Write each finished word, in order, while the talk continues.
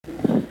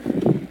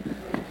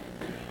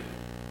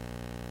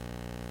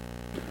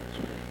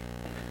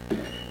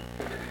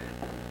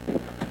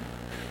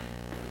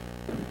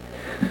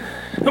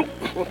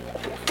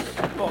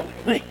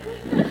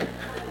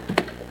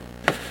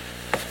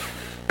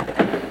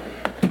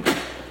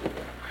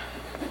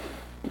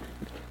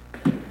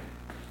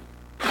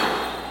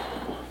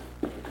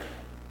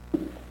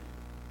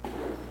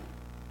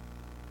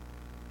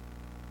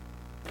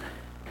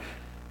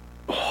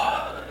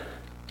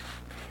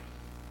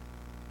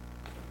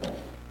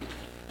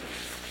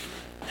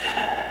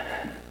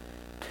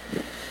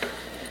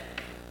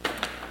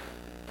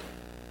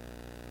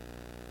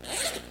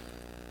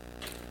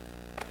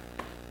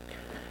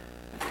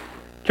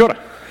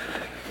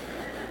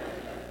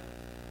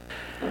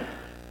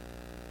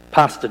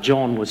Pastor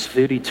John was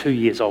 32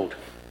 years old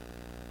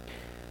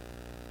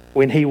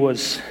when he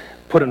was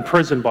put in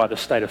prison by the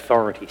state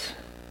authorities.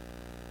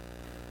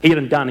 He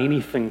hadn't done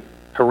anything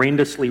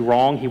horrendously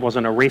wrong. He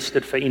wasn't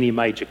arrested for any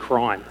major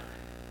crime.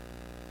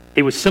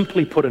 He was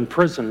simply put in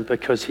prison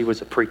because he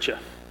was a preacher.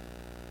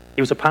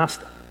 He was a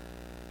pastor.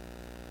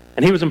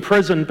 And he was in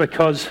prison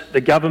because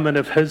the government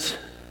of his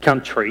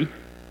country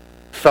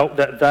felt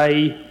that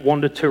they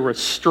wanted to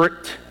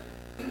restrict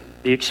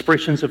the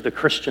expressions of the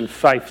Christian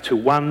faith to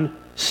one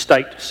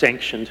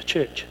state-sanctioned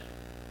church.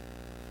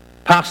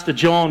 Pastor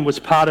John was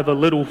part of a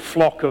little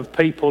flock of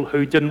people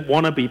who didn't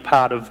want to be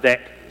part of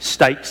that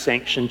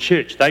state-sanctioned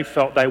church. They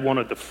felt they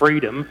wanted the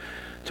freedom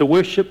to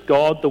worship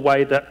God the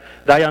way that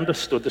they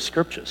understood the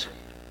Scriptures.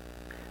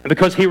 And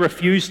because he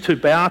refused to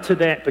bow to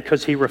that,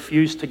 because he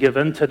refused to give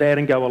in to that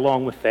and go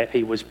along with that,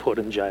 he was put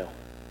in jail.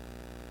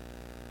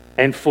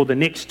 And for the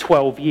next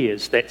 12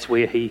 years, that's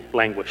where he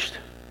languished.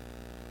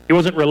 He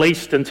wasn't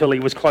released until he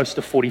was close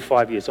to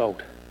 45 years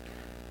old.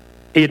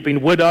 He had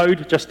been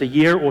widowed just a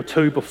year or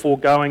two before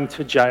going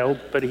to jail,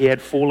 but he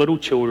had 4 little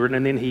children,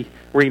 and then he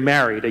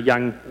remarried a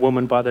young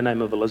woman by the name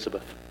of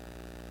Elizabeth.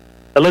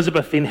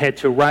 Elizabeth then had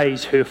to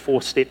raise her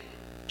 4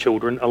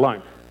 stepchildren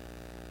alone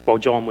while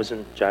John was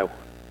in jail.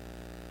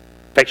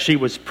 In fact, she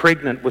was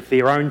pregnant with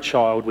their own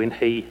child when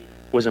he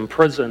was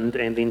imprisoned,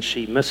 and then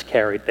she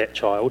miscarried that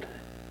child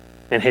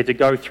and had to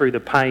go through the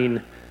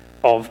pain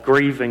of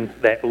grieving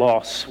that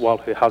loss while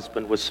her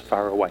husband was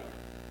far away.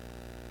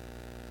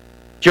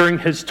 During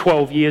his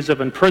 12 years of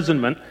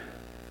imprisonment,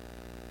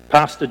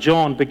 Pastor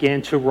John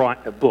began to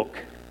write a book.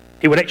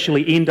 He would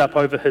actually end up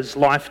over his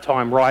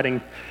lifetime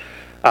writing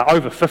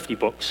over 50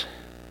 books.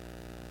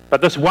 But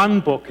this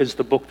one book is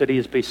the book that he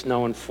is best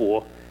known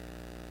for.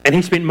 And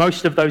he spent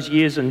most of those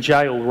years in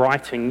jail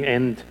writing,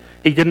 and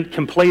he didn't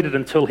complete it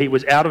until he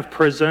was out of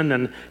prison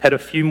and had a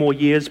few more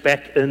years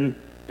back in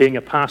being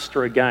a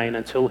pastor again,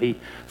 until he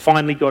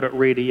finally got it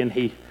ready and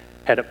he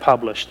had it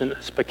published. And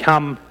it's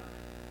become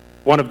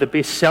one of the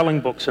best-selling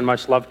books and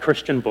most loved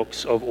Christian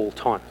books of all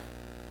time.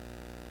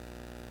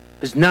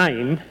 His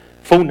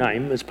full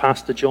name is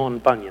Pastor John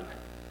Bunyan,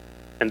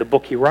 and the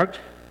book he wrote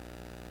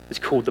is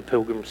called The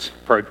Pilgrim's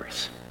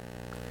Progress.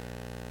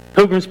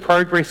 Pilgrim's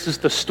Progress is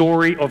the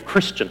story of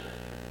Christian,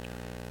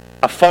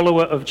 a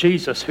follower of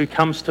Jesus who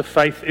comes to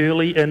faith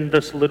early in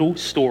this little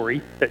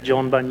story that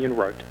John Bunyan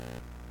wrote,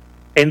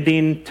 and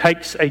then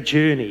takes a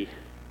journey.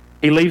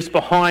 He leaves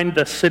behind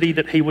the city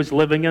that he was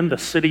living in, the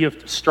city of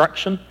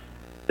destruction,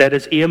 that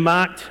is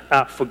earmarked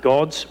for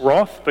God's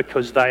wrath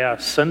because they are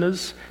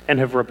sinners and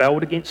have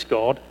rebelled against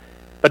God.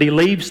 But he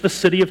leaves the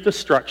city of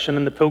destruction,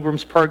 and the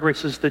Pilgrim's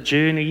Progress is the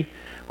journey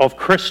of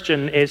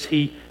Christian as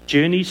he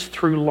journeys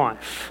through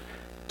life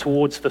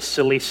towards the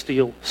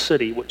celestial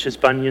city, which is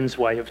Bunyan's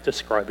way of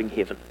describing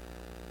heaven.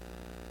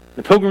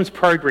 The Pilgrim's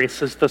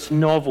Progress is this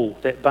novel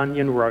that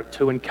Bunyan wrote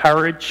to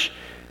encourage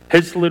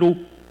his little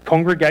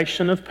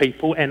congregation of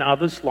people and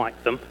others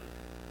like them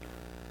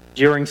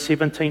during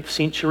 17th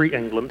century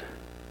England,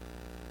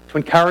 to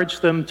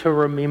encourage them to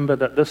remember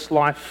that this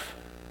life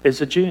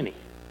is a journey,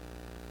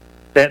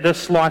 that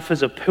this life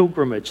is a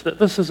pilgrimage, that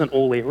this isn't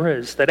all there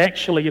is, that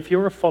actually if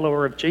you're a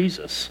follower of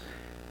Jesus,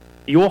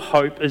 your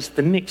hope is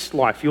the next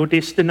life. Your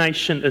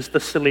destination is the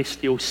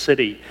celestial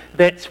city.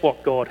 That's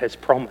what God has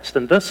promised.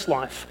 And this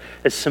life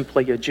is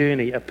simply a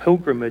journey, a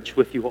pilgrimage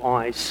with your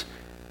eyes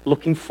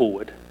looking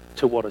forward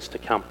to what is to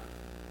come.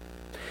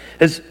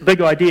 His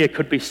big idea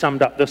could be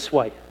summed up this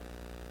way: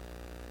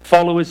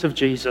 followers of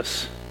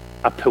Jesus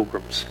are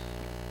pilgrims.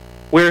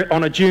 We're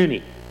on a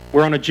journey.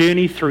 We're on a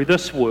journey through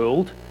this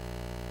world,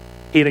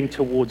 heading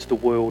towards the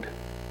world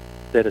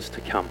that is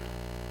to come.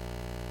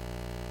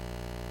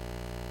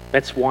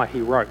 That's why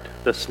he wrote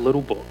this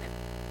little book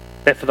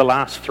that for the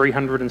last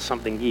 300 and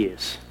something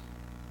years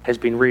has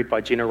been read by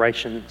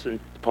generations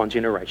upon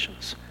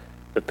generations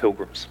of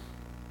pilgrims.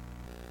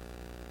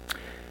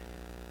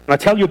 And I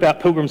tell you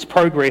about Pilgrim's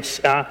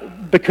Progress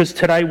because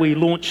today we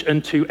launch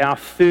into our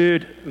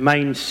 3rd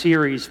main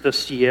series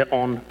this year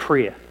on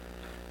prayer.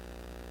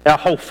 Our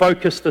whole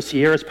focus this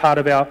year as part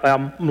of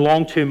our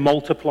long-term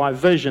multiply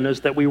vision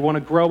is that we want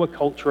to grow a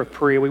culture of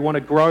prayer. We want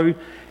to grow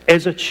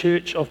as a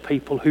church of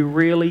people who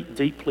really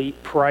deeply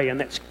pray, and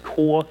that's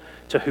core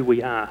to who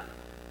we are.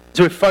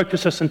 So we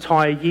focused this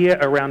entire year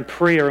around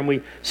prayer, and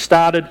we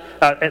started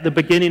at the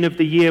beginning of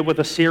the year with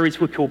a series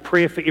we call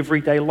Prayer for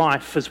Everyday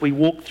Life, as we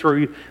walk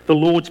through the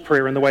Lord's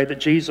Prayer and the way that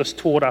Jesus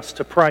taught us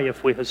to pray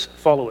if we're his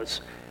followers.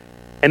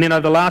 And then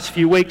over the last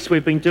few weeks,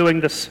 we've been doing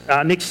this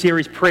next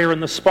series, Prayer in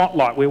the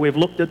Spotlight, where we've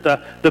looked at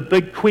the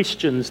big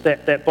questions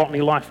that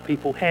Botany Life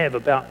people have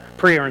about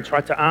prayer and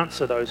tried to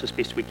answer those as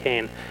best we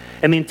can.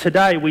 And then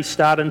today we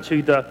start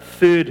into the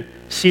 3rd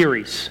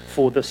series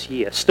for this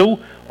year, still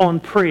on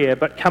prayer,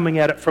 but coming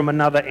at it from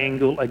another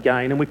angle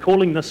again. And we're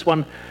calling this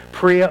one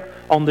Prayer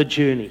on the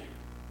Journey.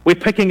 We're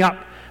picking up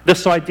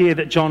this idea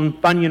that John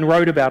Bunyan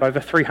wrote about over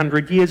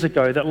 300 years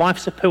ago, that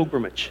life's a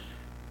pilgrimage.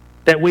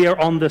 that we are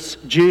on this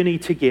journey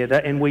together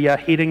and we are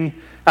heading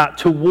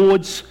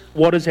towards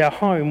what is our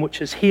home,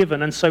 which is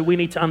heaven. And so we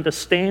need to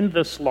understand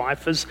this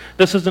life as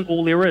this isn't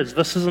all there is.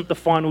 This isn't the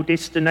final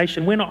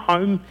destination. We're not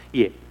home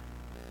yet.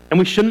 And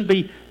we shouldn't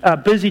be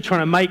busy trying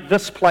to make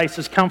this place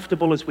as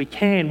comfortable as we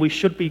can. We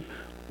should be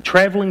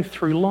traveling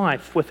through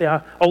life with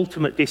our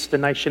ultimate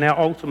destination, our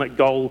ultimate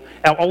goal,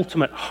 our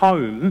ultimate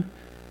home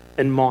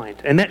in mind.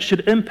 And that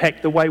should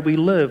impact the way we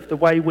live, the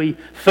way we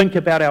think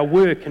about our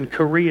work and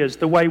careers,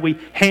 the way we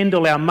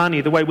handle our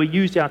money, the way we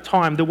use our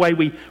time, the way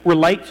we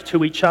relate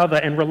to each other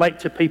and relate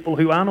to people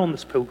who aren't on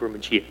this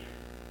pilgrimage yet.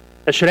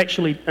 It should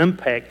actually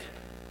impact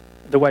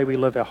the way we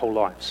live our whole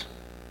lives.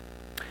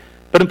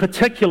 But in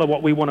particular,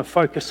 what we want to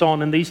focus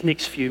on in these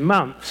next few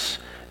months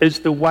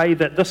is the way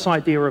that this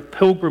idea of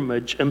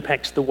pilgrimage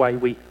impacts the way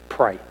we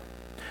pray.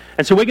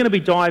 And so we're going to be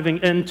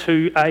diving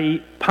into a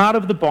part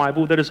of the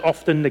Bible that is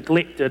often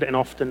neglected and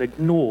often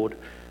ignored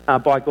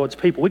by God's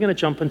people. We're going to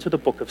jump into the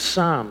book of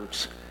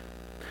Psalms.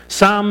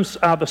 Psalms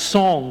are the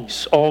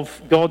songs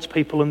of God's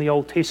people in the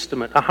Old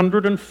Testament.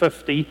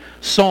 150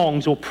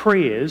 songs or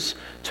prayers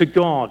to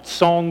God.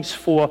 Songs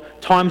for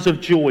times of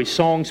joy,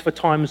 songs for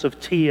times of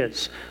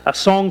tears,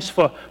 songs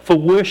for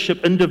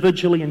worship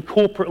individually and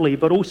corporately,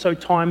 but also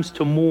times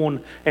to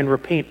mourn and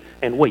repent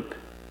and weep.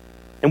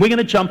 And we're going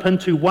to jump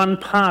into one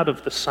part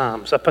of the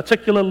Psalms, a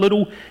particular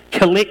little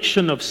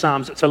collection of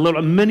Psalms. It's a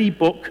little mini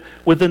book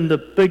within the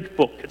big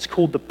book. It's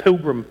called the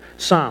Pilgrim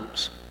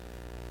Psalms.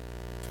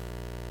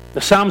 The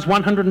Psalms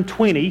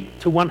 120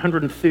 to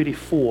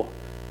 134.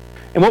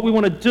 And what we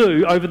want to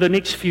do over the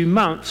next few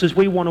months is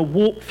we want to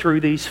walk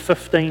through these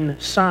 15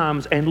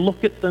 Psalms and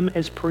look at them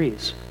as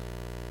prayers.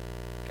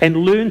 And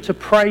learn to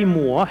pray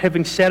more,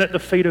 having sat at the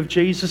feet of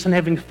Jesus and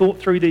having thought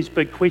through these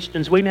big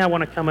questions. We now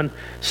want to come and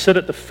sit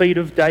at the feet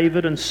of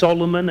David and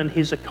Solomon and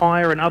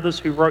Hezekiah and others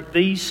who wrote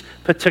these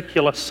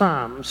particular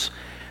Psalms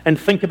and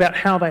think about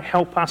how they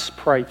help us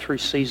pray through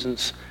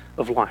seasons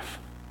of life.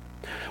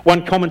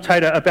 One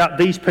commentator about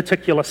these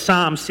particular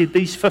Psalms said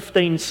these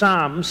 15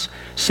 Psalms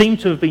seem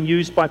to have been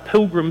used by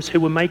pilgrims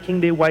who were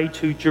making their way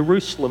to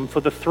Jerusalem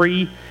for the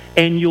 3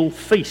 annual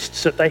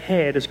feasts that they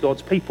had as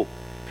God's people.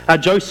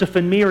 Joseph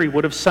and Mary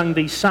would have sung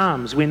these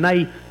psalms when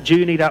they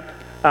journeyed up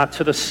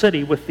to the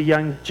city with the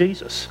young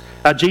Jesus.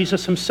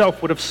 Jesus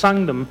himself would have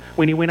sung them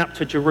when he went up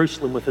to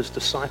Jerusalem with his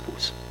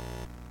disciples.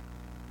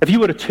 If you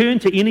were to turn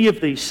to any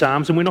of these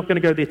psalms, and we're not going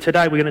to go there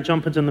today, we're going to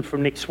jump into them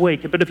from next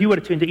week, but if you were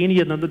to turn to any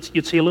of them,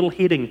 you'd see a little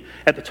heading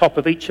at the top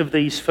of each of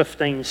these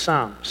 15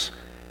 psalms.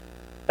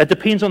 It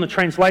depends on the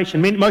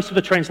translation. Most of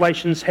the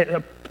translations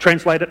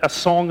translate it a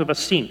song of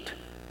ascent,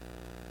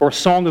 or a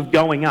song of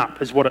going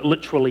up is what it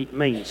literally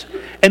means.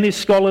 And there's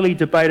scholarly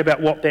debate about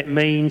what that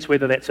means,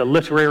 whether that's a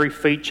literary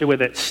feature,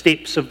 whether it's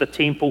steps of the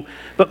temple.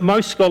 But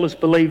most scholars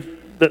believe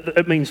that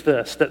it means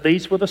this, that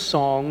these were the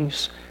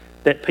songs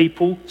that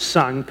people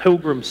sung,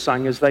 pilgrims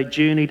sung, as they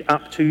journeyed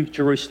up to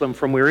Jerusalem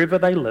from wherever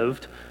they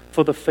lived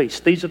for the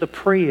feast. These are the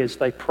prayers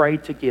they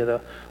prayed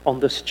together on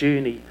this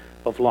journey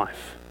of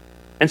life.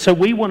 And so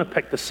we want to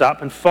pick this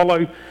up and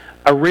follow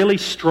a really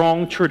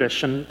strong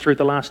tradition through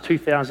the last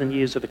 2,000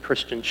 years of the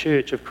Christian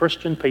church, of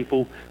Christian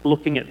people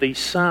looking at these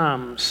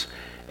psalms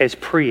as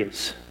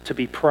prayers to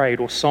be prayed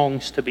or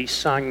songs to be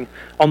sung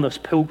on this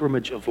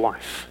pilgrimage of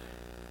life.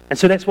 And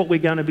so that's what we're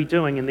going to be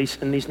doing in these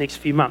next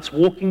few months,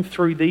 walking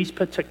through these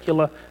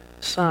particular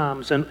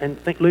psalms and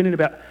learning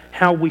about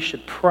how we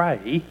should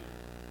pray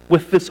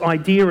with this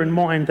idea in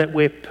mind that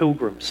we're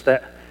pilgrims,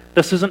 that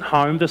this isn't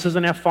home, this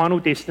isn't our final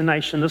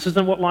destination, this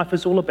isn't what life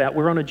is all about.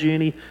 We're on a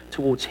journey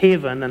towards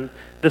heaven, and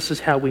this is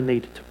how we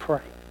need to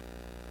pray.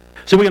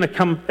 So we're going to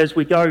come, as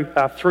we go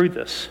through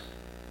this,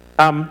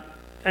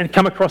 and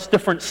come across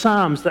different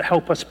psalms that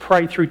help us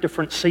pray through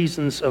different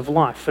seasons of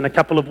life. In a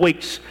couple of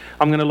weeks,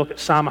 I'm going to look at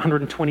Psalm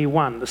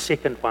 121, the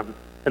second one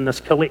in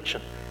this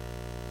collection,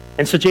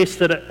 and suggest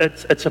that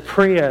it's a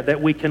prayer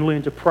that we can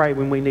learn to pray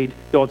when we need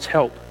God's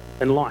help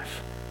in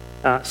life.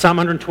 Psalm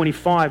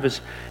 125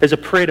 is a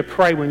prayer to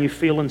pray when you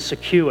feel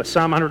insecure.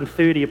 Psalm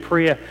 130, a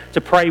prayer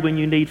to pray when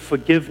you need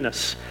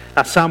forgiveness.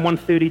 Psalm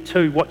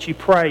 132, what you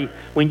pray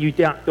when you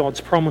doubt God's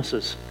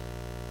promises.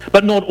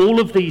 But not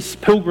all of these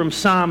pilgrim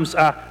psalms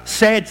are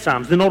sad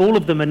psalms. Not all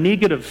of them are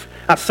negative.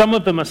 Some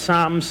of them are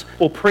psalms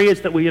or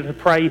prayers that we have to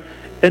pray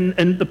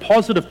in the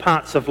positive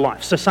parts of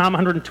life. So Psalm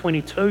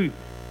 122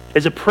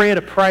 is a prayer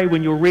to pray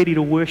when you're ready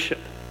to worship.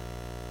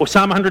 Or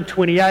Psalm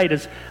 128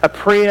 is a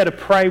prayer to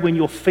pray when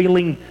you're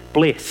feeling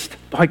blessed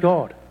by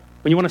God,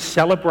 when you want to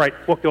celebrate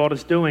what God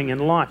is doing in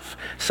life.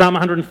 Psalm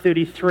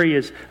 133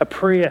 is a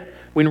prayer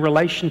when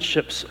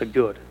relationships are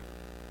good.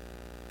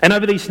 And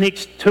over these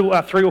next 3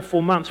 or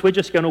 4 months, we're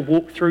just going to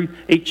walk through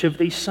each of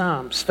these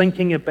psalms,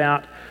 thinking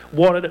about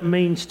what it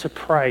means to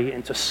pray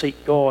and to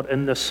seek God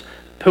in this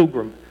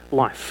pilgrim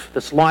life,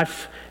 this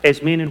life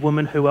as men and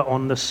women who are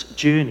on this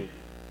journey,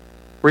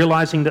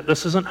 realizing that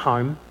this isn't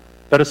home,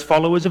 but as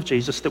followers of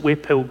Jesus, that we're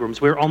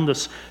pilgrims. We're on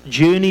this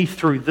journey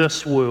through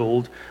this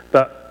world,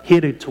 but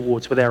headed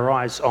towards, with our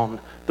eyes on,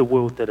 the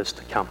world that is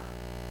to come.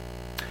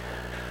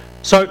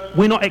 So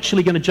we're not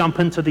actually going to jump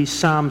into these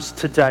Psalms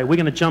today. We're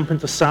going to jump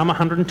into Psalm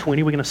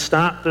 120. We're going to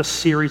start this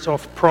series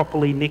off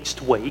properly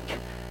next week.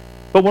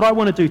 But what I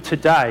want to do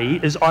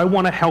today is I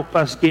want to help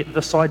us get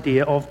this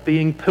idea of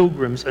being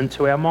pilgrims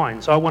into our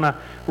minds. I want to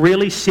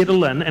really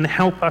settle in and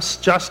help us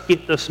just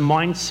get this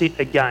mindset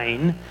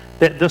again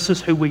that this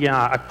is who we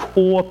are, a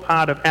core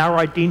part of our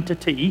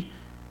identity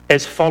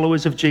as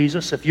followers of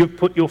Jesus. If you've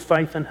put your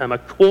faith in him, a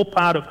core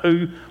part of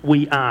who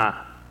we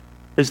are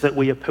is that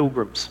we are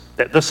pilgrims,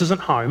 that this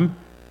isn't home.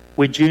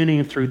 We're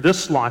journeying through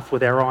this life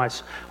with our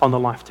eyes on the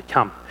life to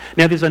come.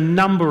 Now, there's a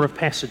number of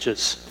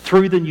passages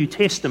through the New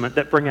Testament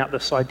that bring out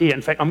this idea.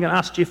 In fact, I'm going to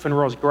ask Jeff and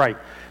Ros Gray.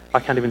 I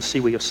can't even see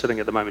where you're sitting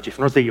at the moment, Jeff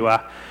and Ros. There you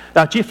are.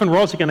 Jeff and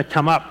Ros are going to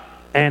come up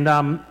and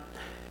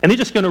they're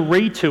just going to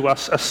read to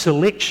us a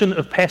selection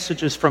of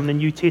passages from the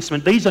New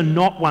Testament. These are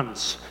not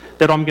ones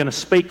that I'm going to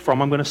speak from.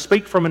 I'm going to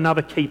speak from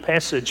another key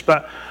passage,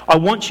 but I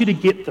want you to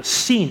get the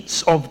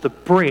sense of the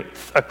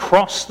breadth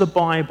across the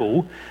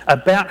Bible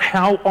about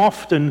how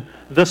often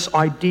this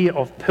idea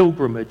of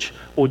pilgrimage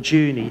or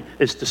journey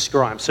is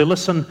described. So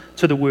listen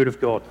to the Word of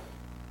God.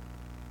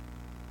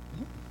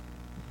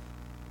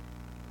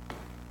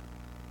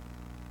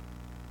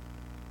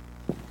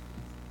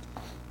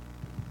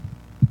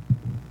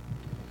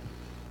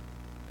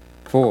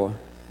 For,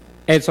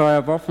 as I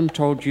have often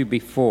told you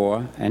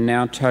before, and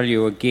now tell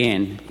you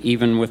again,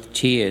 even with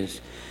tears,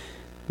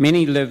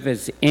 many live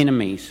as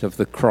enemies of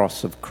the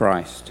cross of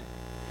Christ.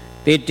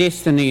 Their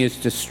destiny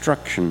is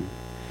destruction,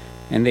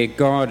 and their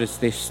God is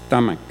their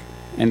stomach,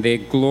 and their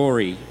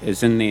glory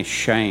is in their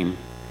shame.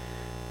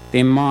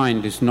 Their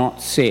mind is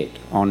not set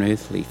on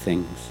earthly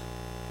things.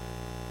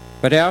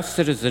 But our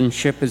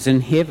citizenship is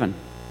in heaven,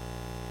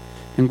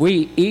 and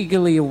we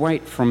eagerly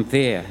await from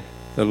there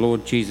the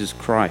Lord Jesus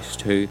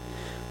Christ, who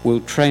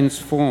will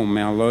transform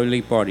our lowly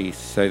bodies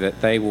so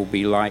that they will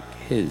be like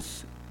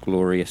his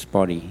glorious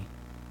body.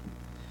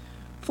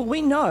 For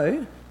we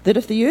know that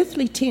if the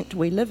earthly tent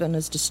we live in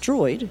is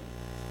destroyed,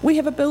 we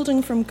have a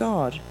building from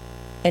God,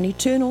 an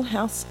eternal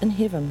house in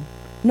heaven,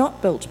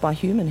 not built by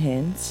human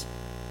hands.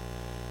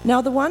 Now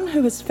the one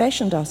who has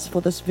fashioned us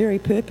for this very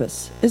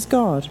purpose is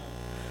God,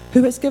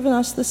 who has given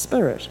us the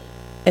Spirit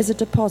as a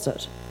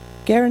deposit,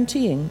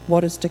 guaranteeing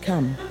what is to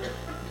come.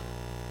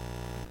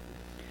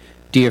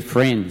 Dear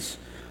friends,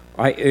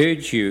 I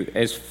urge you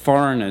as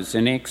foreigners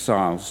and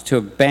exiles to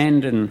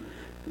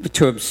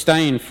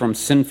abstain from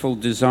sinful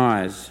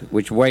desires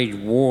which wage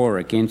war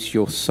against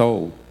your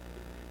soul.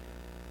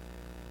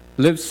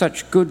 Live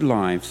such good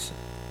lives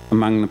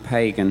among the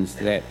pagans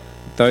that,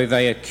 though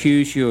they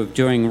accuse you of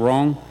doing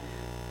wrong,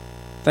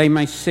 they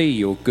may see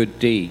your good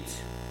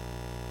deeds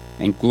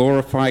and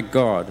glorify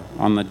God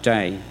on the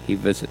day he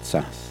visits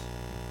us.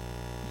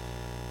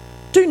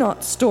 Do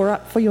not store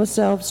up for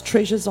yourselves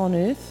treasures on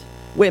earth,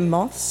 where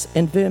moths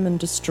and vermin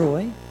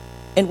destroy,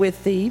 and where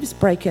thieves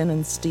break in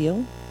and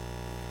steal.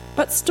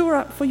 But store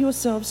up for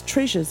yourselves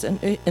treasures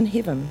in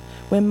heaven,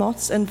 where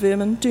moths and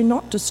vermin do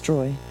not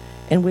destroy,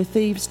 and where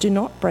thieves do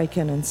not break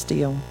in and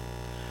steal.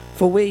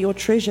 For where your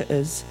treasure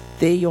is,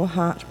 there your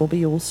heart will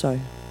be also.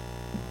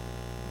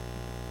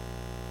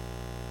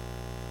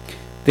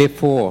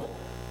 Therefore,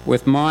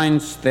 with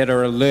minds that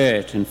are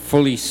alert and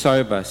fully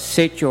sober,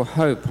 set your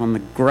hope on the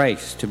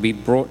grace to be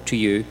brought to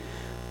you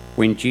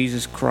when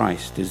Jesus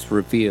Christ is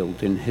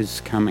revealed in his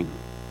coming.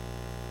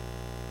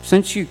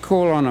 Since you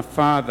call on a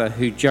Father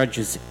who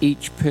judges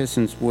each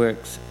person's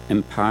works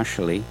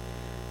impartially,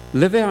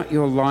 live out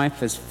your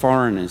life as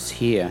foreigners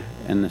here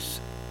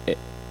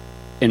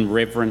in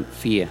reverent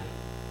fear.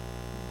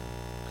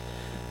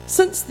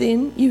 Since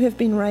then you have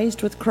been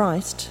raised with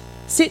Christ,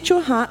 set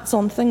your hearts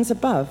on things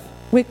above,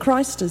 where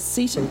Christ is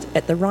seated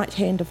at the right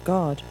hand of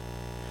God.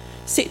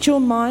 Set your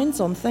minds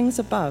on things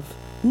above,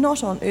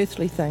 not on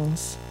earthly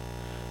things.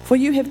 For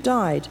you have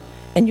died,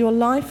 and your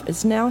life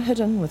is now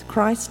hidden with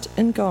Christ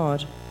in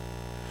God.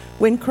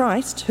 When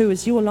Christ, who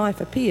is your life,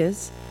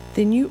 appears,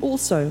 then you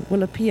also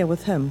will appear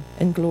with him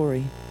in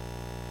glory.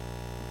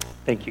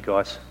 Thank you,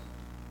 guys.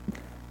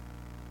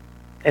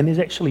 And there's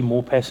actually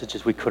more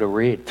passages we could have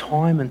read.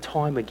 Time and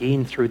time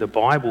again through the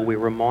Bible, we're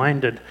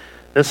reminded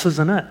this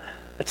isn't it.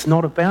 It's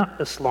not about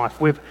this life.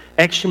 We've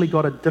actually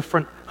got a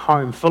different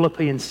home.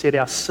 Philippians said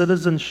our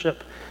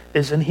citizenship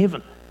is in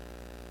heaven.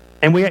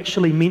 And we're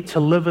actually meant to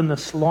live in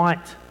this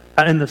life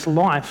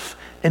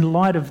in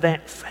light of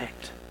that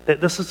fact,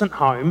 that this isn't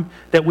home,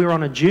 that we're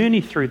on a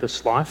journey through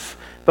this life,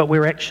 but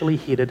we're actually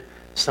headed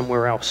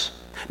somewhere else.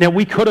 Now,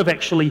 we could have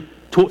actually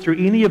taught through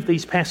any of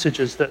these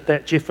passages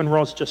that Jeff and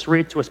Ros just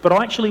read to us, but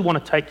I actually want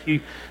to take you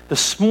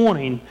this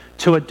morning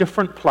to a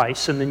different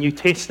place in the New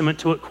Testament,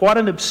 to quite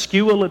an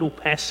obscure little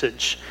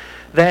passage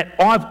that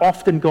I've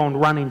often gone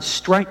running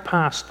straight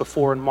past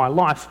before in my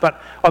life,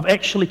 but I've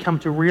actually come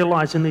to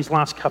realize in these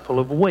last couple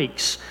of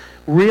weeks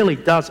really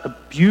does a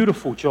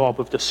beautiful job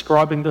of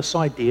describing this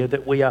idea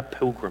that we are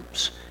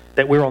pilgrims,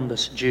 that we're on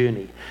this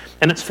journey.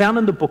 And it's found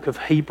in the book of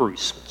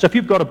Hebrews. So if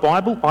you've got a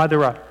Bible,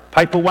 either a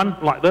paper one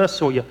like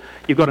this, or you've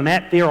got an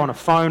app there on a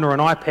phone or an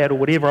iPad or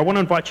whatever, I want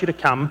to invite you to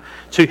come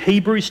to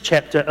Hebrews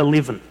chapter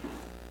 11.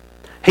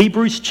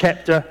 Hebrews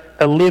chapter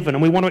 11,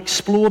 and we want to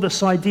explore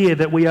this idea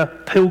that we are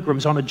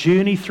pilgrims on a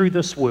journey through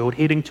this world,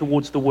 heading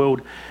towards the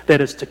world that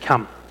is to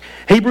come.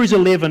 Hebrews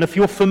 11, if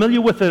you're familiar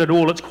with it at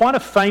all, it's quite a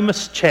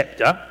famous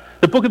chapter.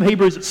 The book of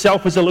Hebrews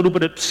itself is a little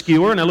bit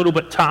obscure and a little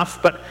bit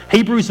tough, but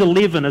Hebrews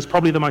 11 is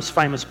probably the most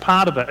famous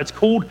part of it. It's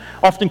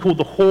often called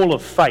the Hall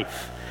of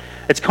Faith.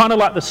 It's kind of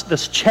like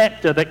this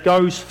chapter that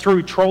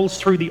trolls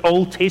through the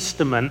Old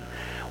Testament,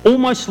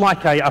 almost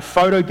like a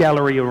photo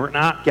gallery or an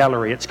art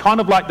gallery. It's kind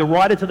of like the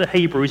writer to the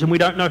Hebrews, and we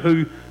don't know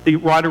who the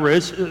writer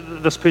is.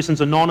 This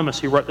person's anonymous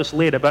who wrote this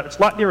letter, but it's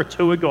like they're a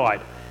tour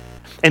guide.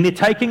 And they're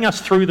taking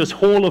us through this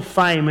Hall of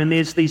Fame, and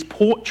there's these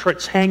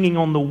portraits hanging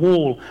on the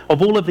wall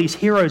of all of these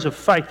heroes of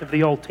faith of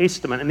the Old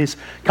Testament. And there's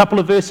a couple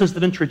of verses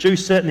that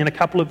introduce it, and then a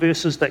couple of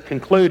verses that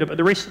conclude it. But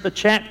the rest of the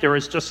chapter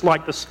is just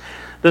like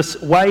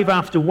this wave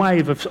after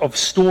wave of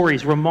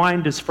stories,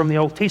 reminders from the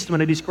Old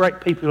Testament of these great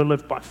people who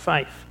lived by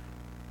faith.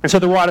 And so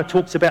the writer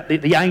talks about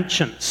the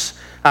ancients.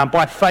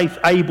 By faith,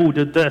 Abel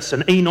did this,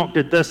 and Enoch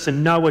did this,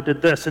 and Noah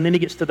did this. And then he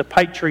gets to the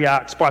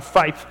patriarchs. By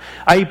faith,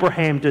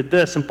 Abraham did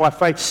this, and by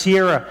faith,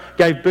 Sarah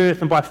gave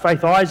birth, and by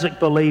faith, Isaac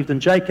believed,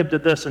 and Jacob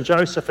did this, and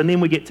Joseph. And then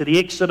we get to the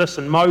Exodus,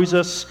 and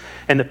Moses,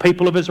 and the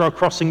people of Israel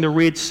crossing the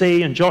Red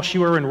Sea, and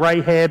Joshua, and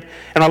Rahab.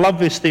 And I love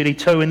verse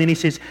 32, and then he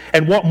says,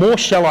 and what more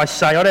shall I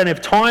say? I don't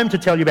have time to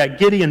tell you about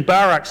Gideon,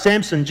 Barak,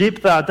 Samson,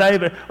 Jephthah,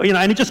 David.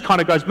 And he just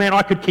kind of goes, man,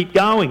 I could keep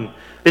going.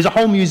 There's a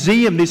whole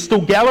museum. There's still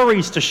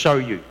galleries to show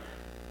you.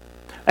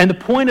 And the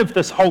point of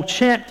this whole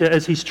chapter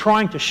is he's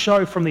trying to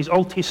show from these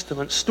Old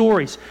Testament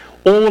stories,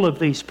 all of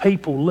these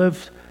people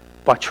lived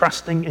by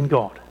trusting in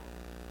God.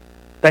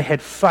 They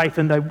had faith,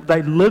 and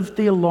they lived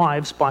their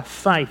lives by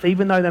faith,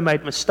 even though they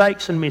made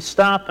mistakes and messed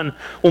up, and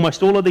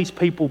almost all of these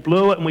people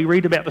blew it, and we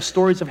read about the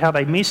stories of how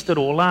they messed it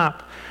all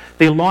up.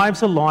 Their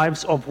lives are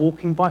lives of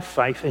walking by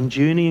faith and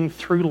journeying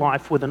through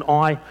life with an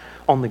eye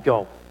on the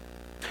goal.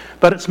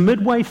 But it's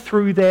midway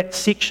through that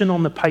section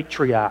on the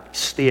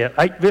patriarchs there,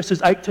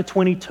 verses 8 to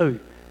 22.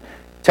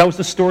 Tells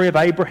the story of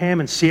Abraham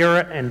and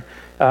Sarah and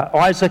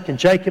Isaac and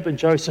Jacob and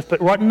Joseph.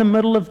 But right in the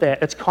middle of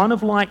that, it's kind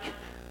of like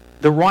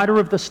the writer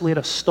of this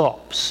letter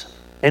stops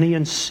and he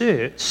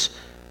inserts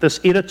this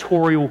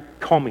editorial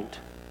comment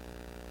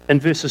in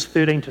verses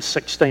 13 to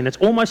 16. It's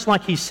almost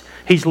like he's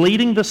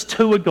leading this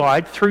tour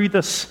guide through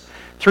this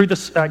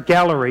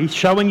gallery,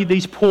 showing you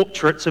these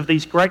portraits of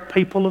these great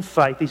people of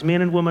faith, these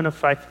men and women of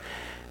faith.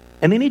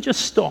 And then he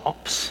just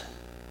stops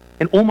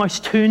and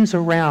almost turns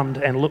around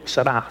and looks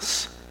at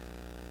us.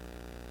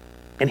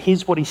 And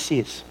here's what he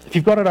says. If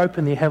you've got it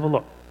open there, have a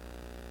look.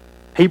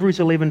 Hebrews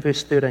 11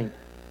 verse 13.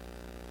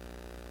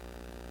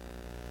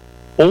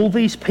 All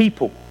these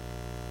people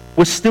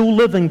were still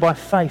living by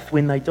faith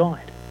when they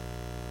died.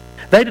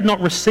 They did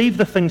not receive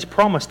the things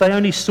promised. They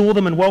only saw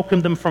them and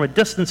welcomed them from a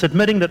distance,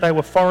 admitting that they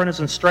were foreigners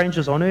and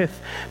strangers on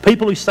earth.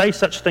 People who say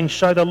such things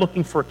show they're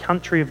looking for a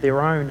country of their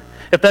own.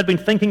 If they'd been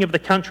thinking of the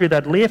country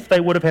they'd left, they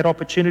would have had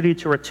opportunity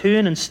to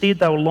return. Instead,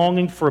 they were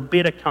longing for a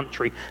better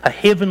country, a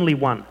heavenly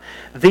one.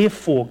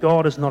 Therefore,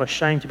 God is not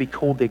ashamed to be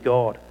called their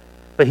God,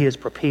 for he has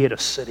prepared a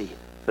city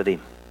for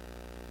them.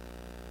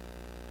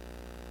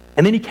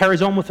 And then he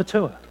carries on with the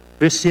tour.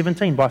 Verse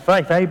 17, by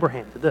faith,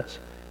 Abraham did this.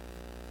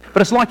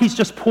 But it's like he's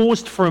just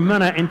paused for a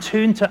minute and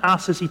turned to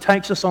us as he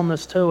takes us on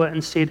this tour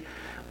and said,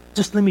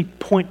 just let me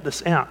point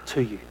this out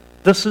to you.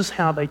 This is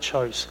how they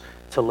chose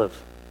to live.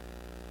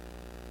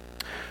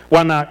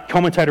 One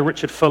commentator,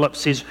 Richard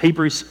Phillips, says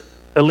Hebrews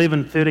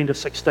 11, 13 to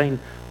 16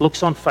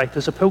 looks on faith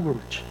as a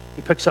pilgrimage.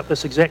 He picks up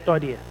this exact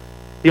idea.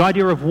 The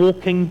idea of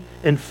walking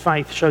in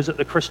faith shows that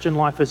the Christian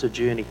life is a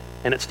journey,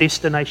 and its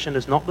destination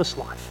is not this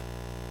life,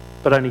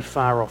 but only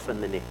far off in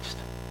the next.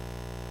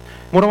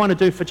 What I want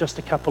to do for just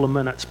a couple of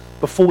minutes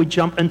before we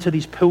jump into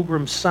these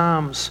pilgrim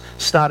psalms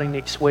starting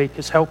next week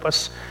is help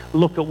us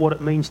look at what it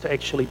means to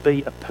actually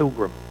be a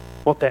pilgrim,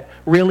 what that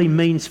really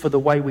means for the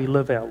way we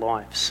live our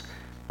lives.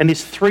 And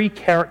there's three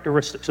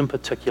characteristics in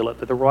particular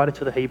that the writer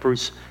to the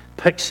Hebrews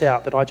picks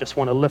out that I just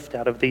want to lift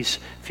out of these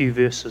few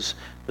verses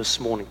this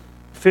morning.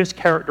 First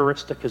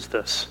characteristic is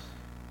this.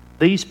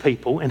 These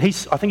people, and I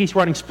think he's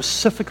writing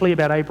specifically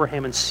about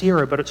Abraham and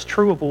Sarah, but it's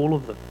true of all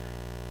of them.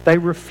 They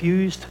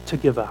refused to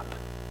give up.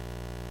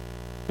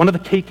 One of the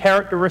key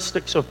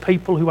characteristics of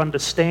people who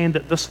understand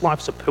that this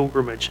life's a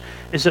pilgrimage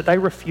is that they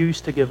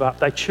refuse to give up.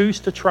 They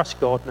choose to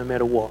trust God no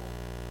matter what.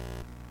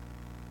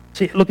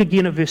 See, look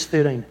again at verse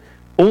 13.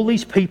 All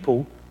these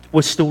people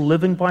were still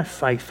living by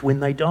faith when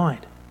they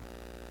died.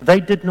 They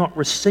did not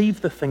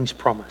receive the things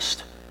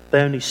promised. They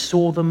only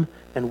saw them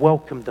and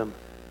welcomed them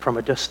from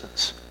a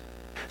distance.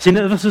 See,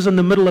 now this is in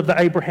the middle of the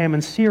Abraham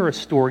and Sarah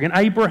story. And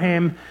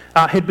Abraham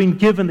had been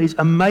given these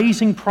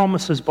amazing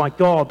promises by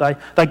God.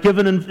 They're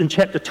given in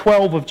chapter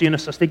 12 of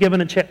Genesis. They're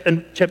given in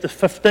chapter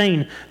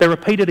 15. They're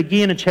repeated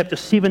again in chapter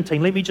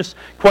 17. Let me just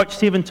quote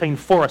 17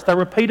 for us. They're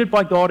repeated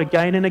by God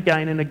again and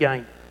again and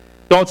again.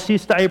 God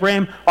says to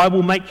Abraham, I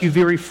will make you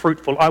very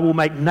fruitful. I will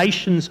make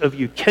nations of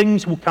you.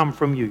 Kings will come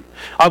from you.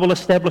 I will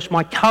establish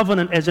my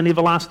covenant as an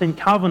everlasting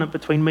covenant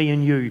between me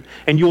and you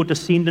and your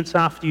descendants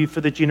after you for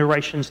the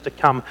generations to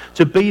come,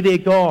 to be their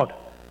God.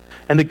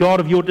 and the God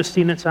of your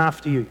descendants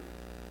after you.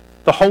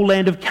 The whole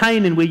land of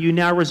Canaan, where you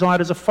now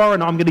reside as a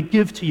foreigner, I'm going to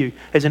give to you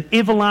as an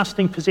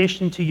everlasting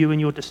possession to you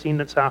and your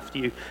descendants after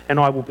you, and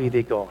I will be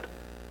their God.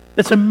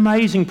 It's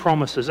amazing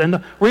promises.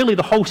 And really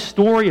the whole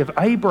story of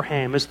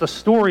Abraham is the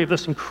story of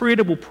this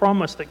incredible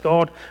promise that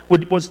God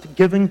was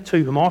giving to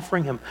him,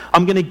 offering him.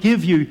 I'm going to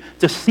give you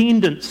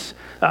descendants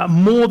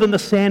more than the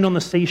sand on the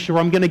seashore.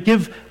 I'm going to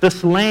give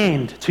this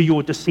land to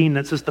your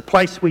descendants as the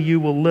place where you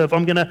will live.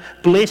 I'm going to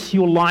bless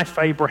your life,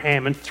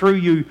 Abraham, and through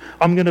you,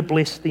 I'm going to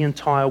bless the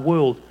entire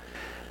world.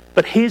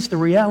 But here's the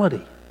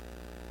reality.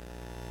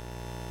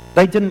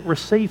 They didn't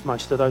receive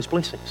most of those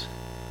blessings.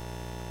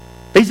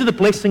 These are the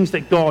blessings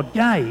that God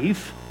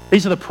gave.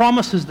 These are the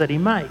promises that he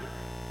made.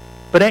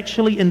 But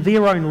actually, in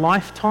their own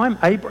lifetime,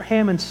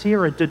 Abraham and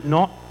Sarah did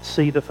not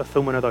see the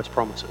fulfillment of those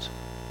promises.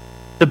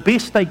 The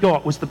best they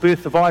got was the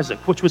birth of Isaac,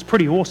 which was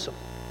pretty awesome.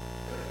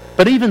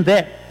 But even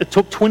that, it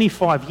took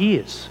 25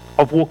 years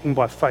of walking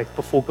by faith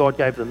before God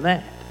gave them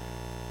that.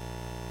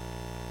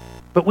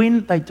 But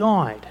when they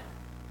died,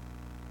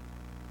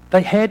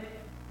 they had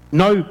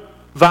no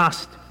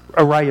vast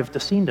array of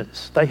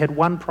descendants. They had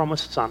one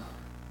promised son.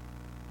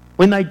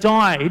 When they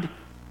died,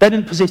 they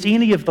didn't possess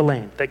any of the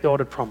land that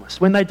God had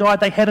promised. When they died,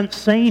 they hadn't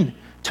seen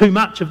too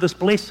much of this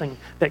blessing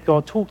that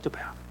God talked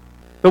about.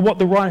 But what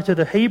the writer to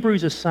the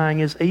Hebrews is saying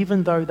is,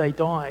 even though they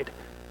died,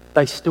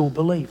 they still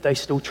believed, they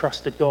still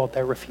trusted God,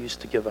 they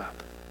refused to give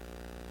up,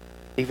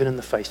 even in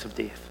the face of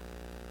death.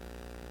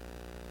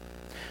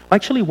 I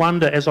actually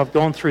wonder, as I've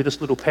gone through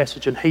this little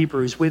passage in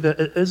Hebrews, whether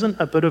it isn't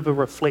a bit of a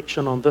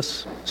reflection on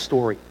this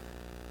story.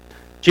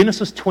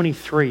 Genesis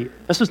 23,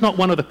 this is not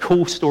one of the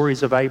cool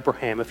stories of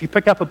Abraham. If you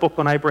pick up a book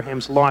on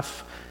Abraham's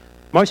life,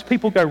 most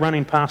people go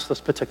running past this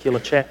particular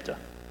chapter.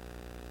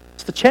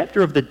 It's the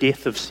chapter of the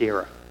death of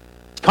Sarah.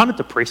 It's kind of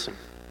depressing.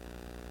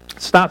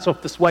 It starts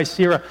off this way.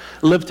 Sarah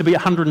lived to be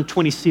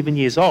 127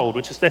 years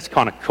old, that's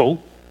kind of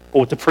cool,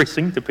 or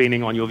depressing,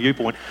 depending on your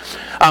viewpoint.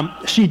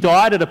 She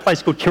died at a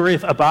place called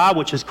Kiriath Arba,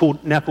 which is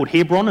now called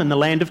Hebron, in the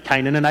land of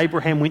Canaan, and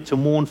Abraham went to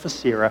mourn for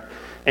Sarah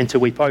and to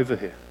weep over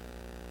her.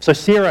 So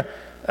Sarah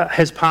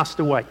has passed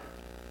away.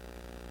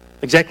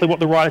 Exactly what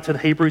the writer to the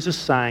Hebrews is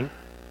saying.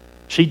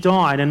 She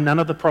died and none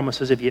of the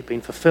promises have yet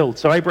been fulfilled.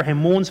 So Abraham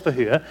mourns for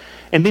her,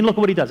 and then look at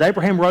what he does.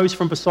 Abraham rose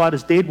from beside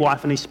his dead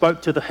wife and he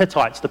spoke to the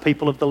Hittites, the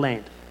people of the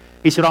land.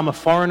 He said, I'm a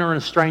foreigner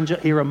and a stranger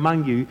here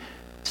among you.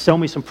 Sell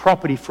me some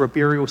property for a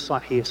burial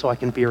site here so I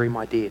can bury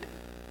my dead.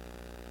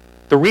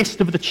 The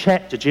rest of the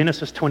chapter,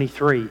 Genesis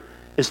 23,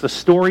 is the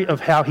story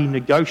of how he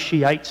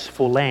negotiates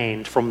for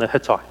land from the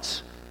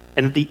Hittites.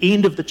 And at the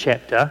end of the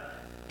chapter,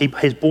 he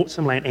has bought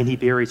some land and he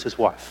buries his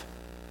wife.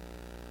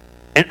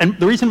 And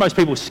the reason most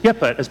people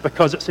skip it is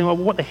because it's saying, well,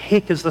 what the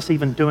heck is this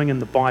even doing in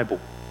the Bible?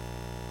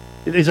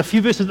 There's a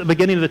few verses at the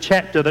beginning of the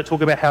chapter that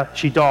talk about how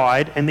she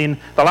died, and then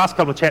the last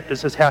couple of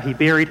chapters is how he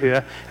buried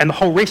her, and the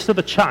whole rest of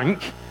the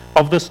chunk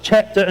of this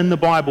chapter in the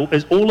Bible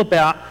is all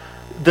about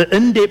the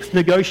in-depth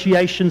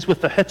negotiations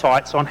with the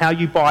Hittites on how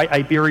you buy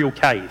a burial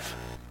cave.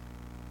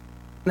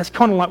 And it's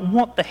kind of like,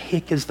 what the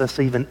heck is this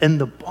even in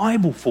the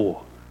Bible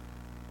for?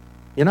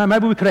 You know,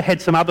 maybe we could have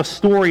had some other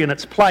story in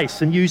its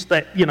place and used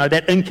that,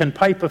 that ink and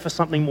paper for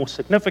something more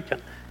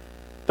significant.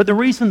 But the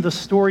reason this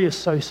story is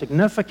so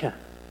significant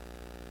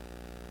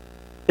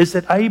is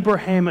that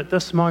Abraham at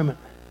this moment,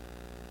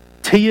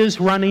 tears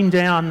running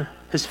down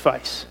his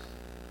face,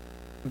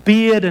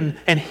 beard and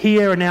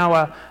hair are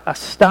now a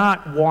stark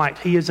white.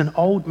 He is an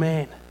old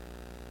man.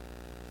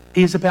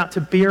 He is about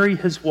to bury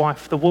his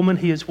wife, the woman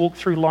he has walked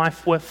through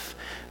life with,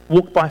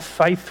 walked by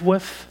faith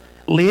with,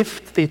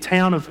 left their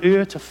town of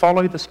Ur to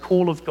follow this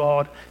call of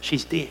God.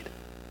 She's dead.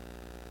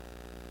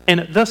 And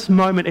at this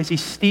moment, as he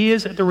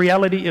stares at the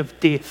reality of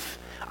death,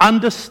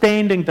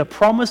 understanding the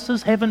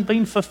promises haven't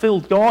been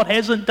fulfilled, God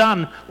hasn't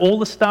done all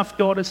the stuff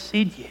God has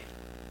said yet,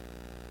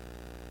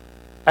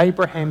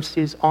 Abraham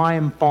says, I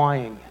am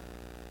buying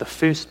the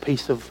first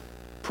piece of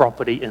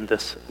property in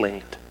this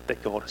land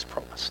that God has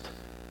promised.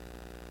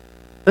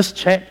 This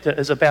chapter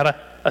is about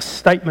a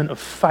statement of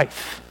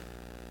faith.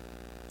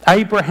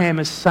 Abraham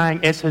is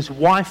saying, as his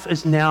wife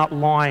is now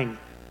lying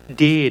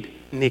dead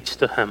next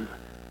to him,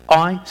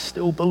 I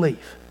still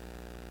believe.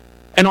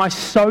 And I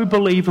so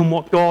believe in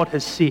what God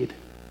has said.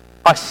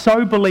 I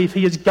so believe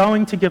he is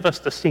going to give us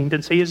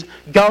descendants. He is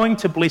going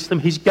to bless them.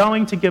 He's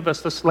going to give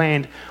us this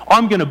land.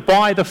 I'm going to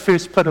buy the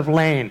first plot of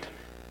land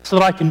so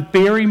that I can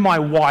bury my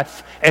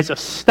wife as a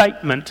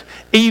statement,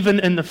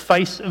 even in the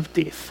face of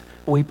death.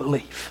 We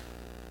believe.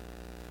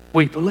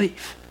 We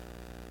believe.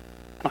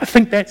 I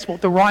think that's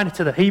what the writer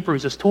to the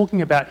Hebrews is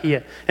talking about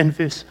here in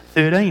verse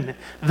 13.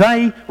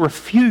 They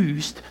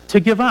refused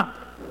to give up,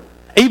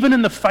 even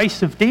in the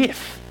face of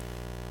death.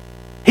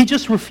 He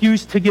just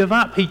refused to give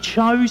up. He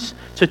chose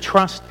to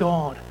trust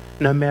God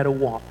no matter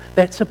what.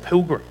 That's a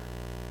pilgrim.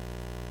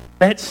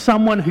 That's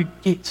someone who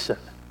gets it.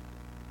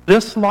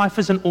 This life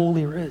isn't all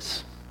there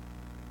is.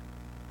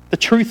 The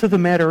truth of the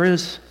matter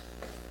is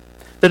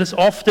that it's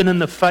often in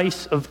the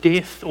face of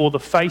death or the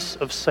face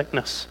of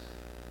sickness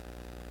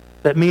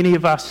that many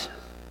of us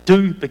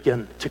do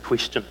begin to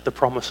question the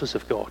promises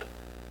of God.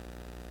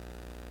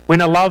 When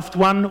a loved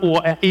one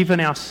or even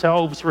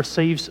ourselves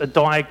receives a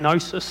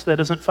diagnosis that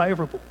isn't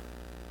favourable.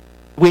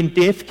 When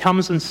death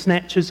comes and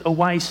snatches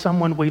away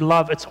someone we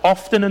love, it's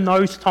often in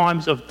those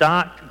times of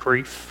dark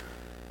grief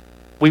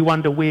we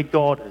wonder where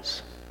God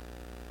is.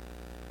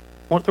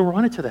 What the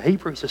writer to the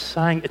Hebrews is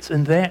saying, it's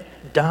in that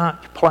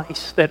dark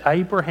place that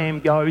Abraham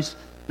goes,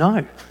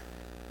 no,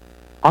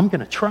 I'm going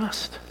to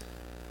trust.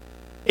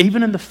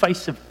 Even in the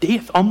face of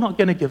death, I'm not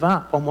going to give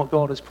up on what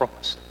God has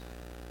promised.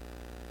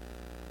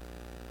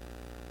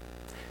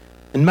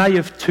 In May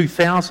of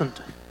 2000,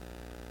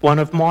 one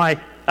of my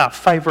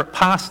favourite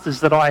pastors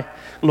that I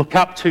look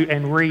up to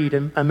and read,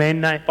 a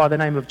man by the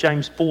name of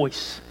James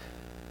Boyce,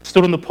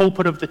 stood in the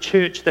pulpit of the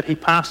church that he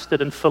pastored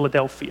in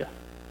Philadelphia.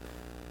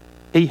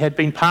 He had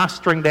been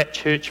pastoring that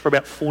church for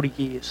about 40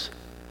 years.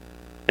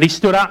 And he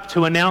stood up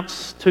to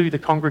announce to the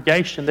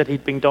congregation that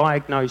he'd been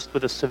diagnosed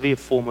with a severe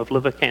form of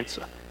liver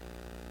cancer.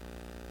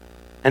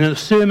 And in the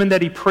sermon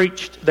that he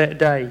preached that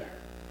day,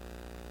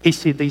 he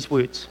said these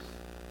words: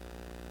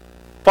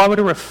 if I were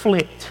to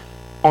reflect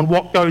on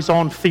what goes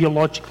on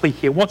theologically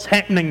here, what's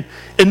happening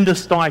in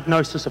this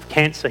diagnosis of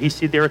cancer, he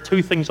said there are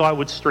two things I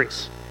would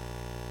stress.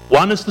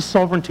 One is the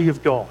sovereignty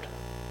of God.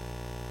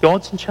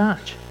 God's in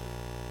charge.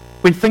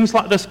 When things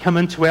like this come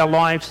into our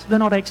lives, they're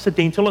not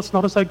accidental. It's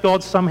not as though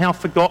God somehow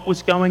forgot what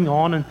was going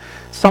on and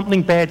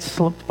something bad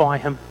slipped by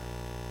him.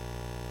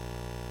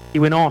 He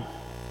went on.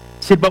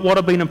 He said, but what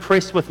I've been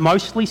impressed with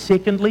mostly,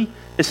 secondly,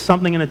 is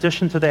something in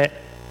addition to that.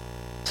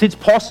 He said, it's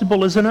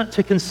possible, isn't it,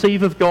 to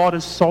conceive of God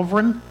as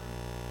sovereign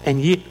and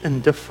yet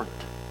indifferent.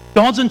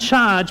 God's in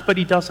charge, but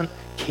he doesn't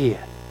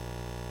care.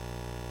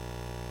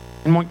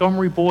 And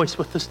Montgomery Boyce,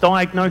 with this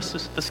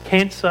diagnosis, this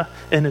cancer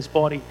in his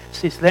body,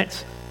 says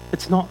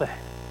it's not that.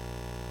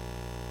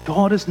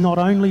 God is not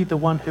only the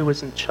one who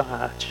is in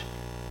charge,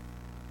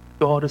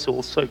 God is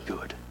also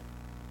good.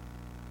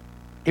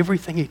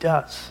 Everything he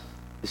does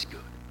is good.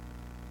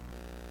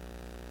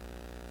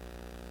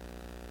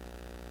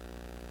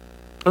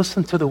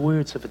 Listen to the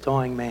words of a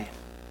dying man,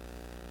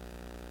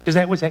 because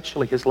that was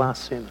actually his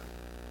last sermon.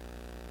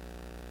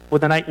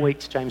 Within 8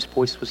 weeks, James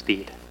Boyce was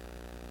dead.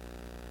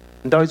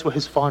 And those were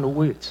his final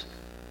words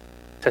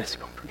to his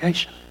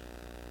congregation.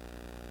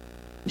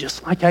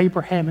 Just like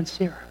Abraham and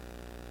Sarah,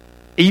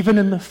 even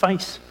in the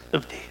face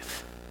of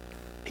death,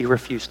 he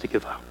refused to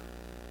give up.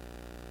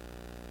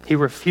 He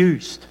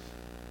refused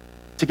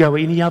to go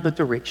any other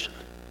direction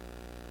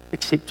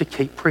except to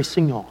keep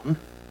pressing on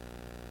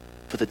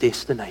for the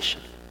destination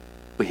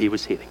where he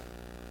was heading.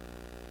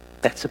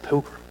 That's a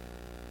pilgrim.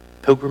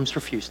 Pilgrims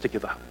refuse to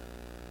give up.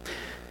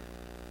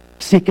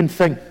 Second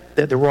thing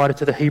that the writer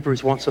to the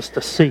Hebrews wants us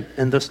to see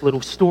in this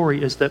little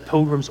story is that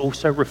pilgrims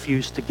also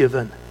refuse to give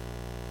in.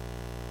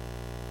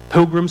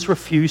 Pilgrims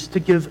refuse to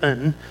give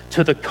in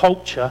to the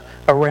culture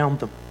around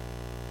them.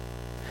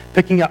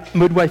 Picking up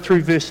midway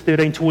through verse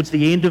 13, towards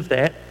the end of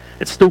that,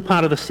 it's still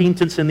part of the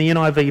sentence in the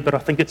NIV, but I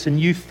think it's a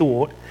new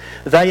thought.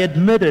 They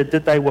admitted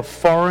that they were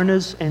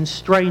foreigners and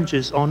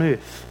strangers on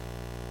earth.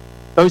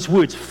 Those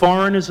words,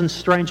 foreigners and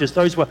strangers,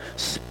 those were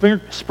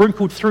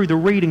sprinkled through the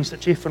readings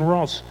that Jeff and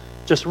Roz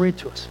just read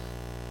to us.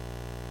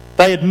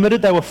 They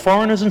admitted they were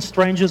foreigners and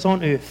strangers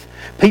on earth.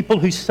 People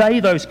who say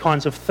those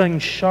kinds of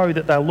things show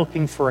that they're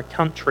looking for a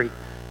country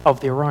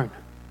of their own.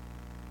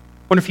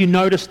 I wonder if you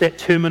noticed that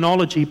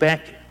terminology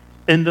back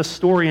in this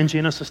story in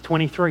Genesis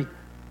 23.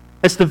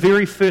 It's the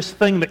very first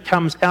thing that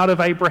comes out of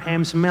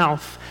Abraham's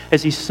mouth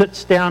as he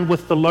sits down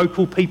with the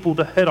local people,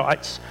 the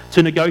Hittites,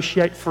 to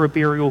negotiate for a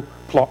burial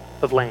plot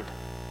of land.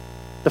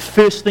 The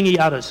first thing he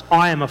utters,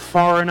 I am a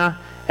foreigner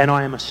and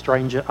I am a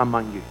stranger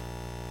among you.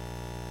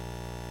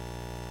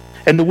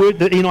 And the word,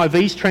 the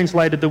NIV's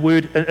translated the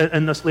word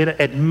in this letter,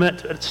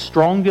 admit. It's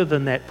stronger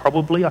than that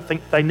probably. I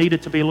think they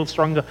needed to be a little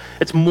stronger.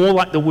 It's more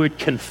like the word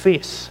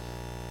confess.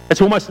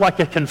 It's almost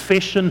like a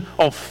confession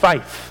of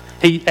faith.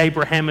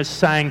 Abraham is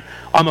saying,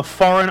 I'm a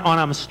foreigner and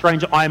I'm a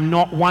stranger. I am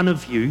not one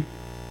of you.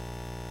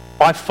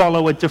 I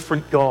follow a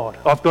different God.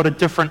 I've got a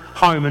different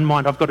home in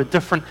mind. I've got a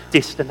different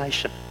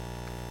destination.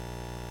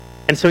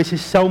 And so he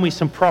says, sell me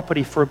some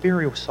property for a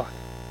burial site.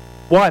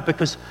 Why?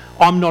 Because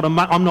I'm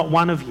not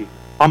one of you.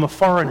 I'm a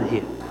foreigner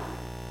here.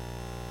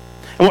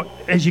 And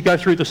as you go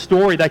through the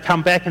story, they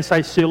come back and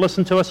say, sir,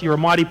 listen to us. You're a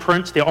mighty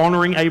prince. They're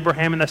honouring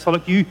Abraham. And they say,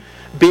 look, you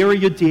bury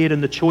your dead in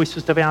the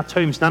choicest of our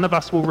tombs. None of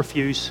us will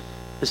refuse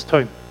his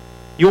tomb.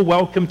 You're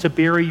welcome to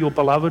bury your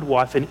beloved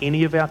wife in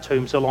any of our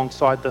tombs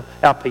alongside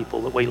our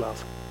people that we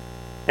love.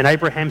 And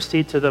Abraham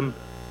said to them,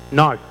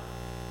 no.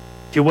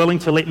 If you're willing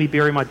to let me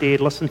bury my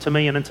dead, listen to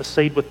me and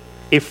intercede with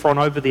Ephron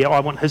over there. I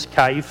want his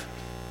cave.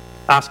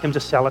 Ask him to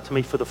sell it to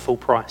me for the full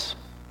price.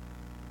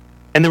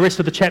 And the rest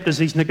of the chapters,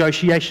 these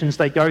negotiations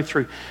they go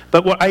through.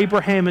 But what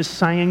Abraham is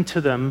saying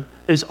to them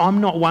is, I'm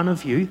not one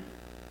of you,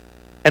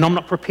 and I'm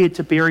not prepared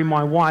to bury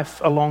my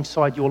wife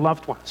alongside your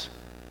loved ones.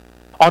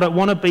 I don't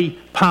want to be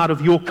part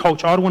of your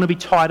culture. I don't want to be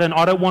tied in.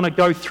 I don't want to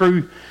go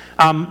through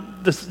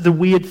the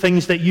weird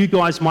things that you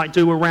guys might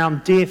do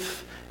around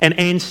death and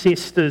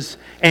ancestors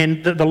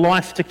and the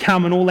life to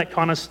come and all that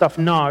kind of stuff.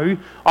 No,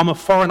 I'm a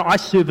foreigner. I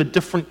serve a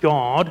different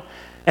God.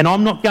 and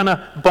I'm not going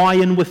to buy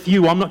in with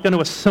you. I'm not going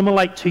to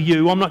assimilate to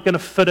you. I'm not going to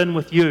fit in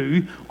with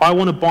you. I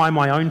want to buy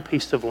my own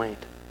piece of land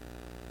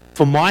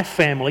for my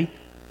family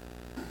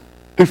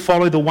who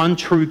follow the one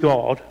true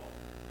God,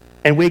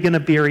 and we're going to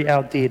bury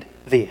our dead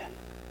there.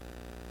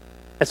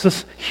 It's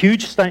this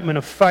huge statement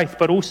of faith,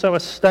 but also a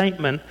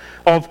statement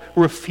of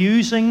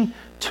refusing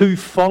to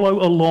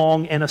follow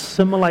along and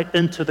assimilate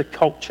into the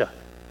culture.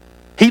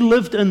 He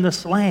lived in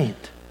this land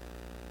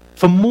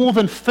for more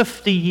than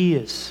 50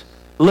 years,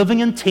 living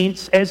in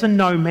tents as a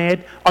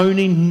nomad,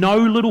 owning no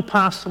little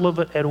parcel of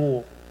it at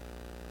all.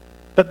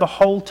 But the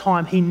whole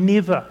time, he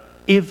never,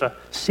 ever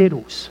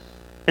settles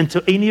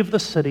into any of the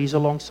cities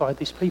alongside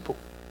these people.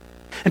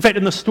 In fact,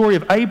 in the story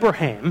of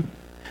Abraham,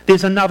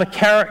 there's another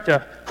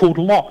character called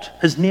Lot,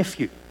 his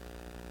nephew.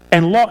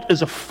 And Lot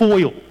is a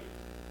foil.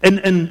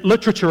 In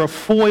literature, a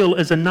foil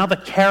is another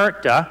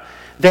character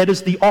that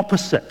is the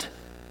opposite.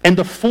 And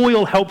the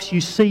foil helps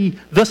you see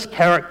this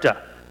character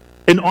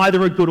in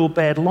either a good or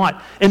bad light.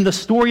 In the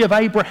story of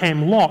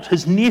Abraham, Lot,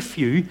 his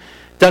nephew,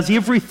 does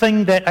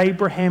everything that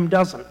Abraham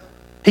doesn't.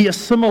 He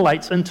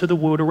assimilates into the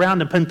world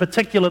around him, in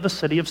particular the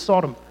city of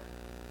Sodom.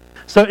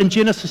 So in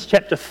Genesis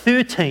chapter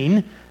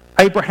 13,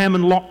 Abraham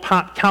and Lot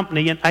part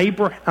company, and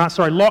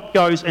Lot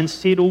goes and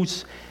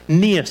settles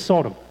near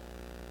Sodom.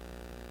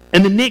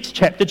 In the next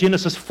chapter,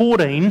 Genesis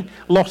 14,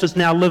 Lot is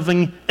now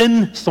living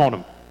in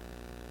Sodom.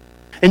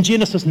 In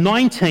Genesis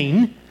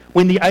 19,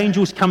 when the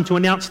angels come to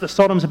announce that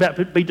Sodom's about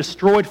to be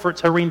destroyed for its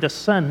horrendous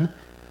sin,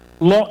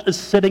 Lot is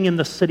sitting in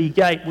the city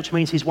gate, which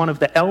means he's one of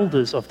the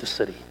elders of the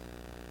city.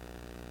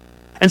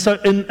 And so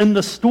in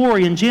the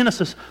story in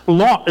Genesis,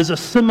 Lot is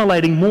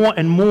assimilating more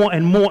and more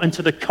and more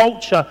into the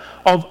culture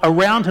of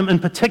around him, in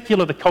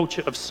particular the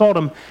culture of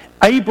Sodom.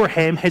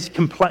 Abraham has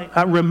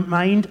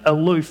remained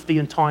aloof the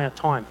entire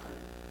time.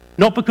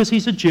 Not because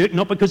he's a jerk,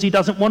 not because he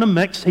doesn't want to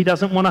mix, he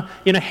doesn't want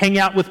to hang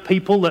out with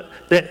people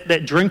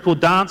that drink or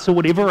dance or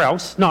whatever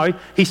else. No,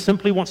 he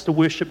simply wants to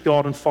worship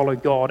God and follow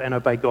God and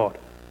obey God.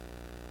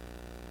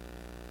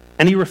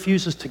 And he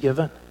refuses to give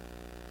in.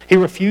 He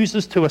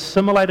refuses to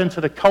assimilate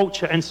into the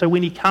culture, and so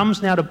when he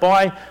comes now to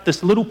buy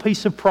this little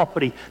piece of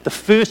property, the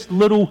first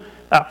little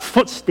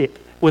footstep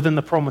within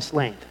the promised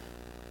land,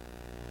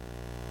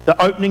 the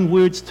opening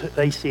words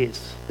he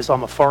says is,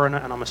 I'm a foreigner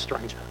and I'm a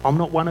stranger. I'm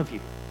not one of you.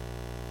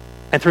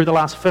 And through the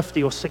last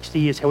 50 or 60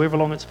 years, however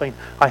long it's been,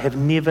 I have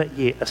never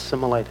yet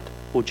assimilated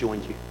or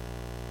joined you.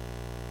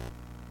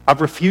 I've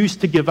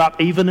refused to give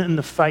up even in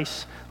the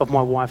face of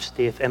my wife's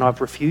death, and I've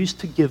refused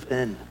to give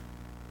in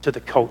to the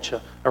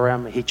culture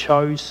around me. He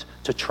chose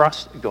to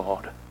trust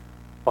God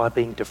by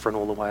being different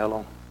all the way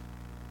along.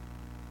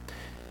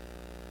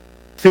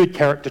 Third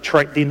character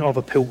trait then of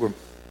a pilgrim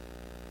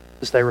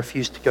is they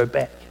refuse to go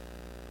back.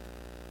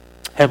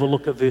 Have a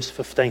look at verse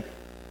 15.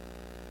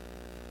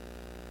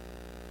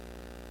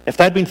 If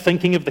they'd been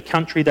thinking of the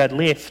country they'd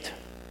left,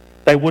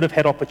 they would have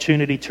had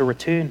opportunity to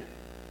return.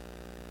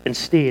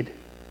 Instead,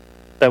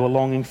 they were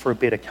longing for a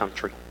better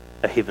country,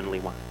 a heavenly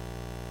one.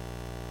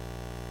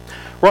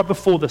 Right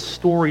before the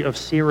story of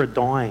Sarah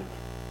dying,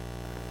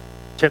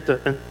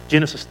 in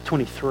Genesis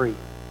 23,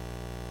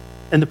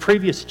 in the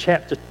previous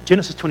chapter,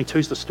 Genesis 22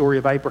 is the story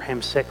of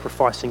Abraham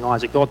sacrificing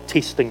Isaac, God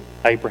testing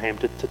Abraham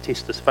to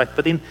test his faith.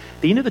 But then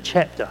the end of the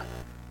chapter,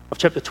 of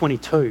chapter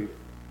 22,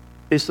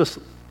 there's this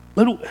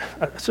little,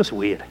 it's just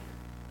weird.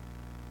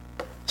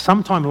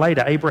 Sometime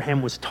later,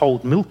 Abraham was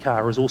told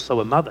Milcah is also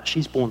a mother.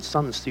 She's born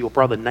sons to your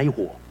brother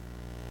Nahor.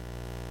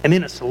 And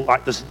then it's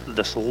like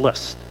this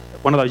list,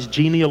 one of those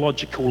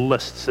genealogical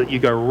lists that you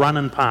go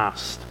running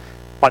past.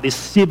 Like there's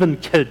 7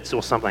 kids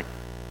or something.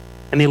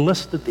 And they're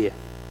listed there.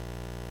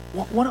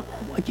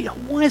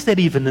 Why is that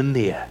even in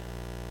there?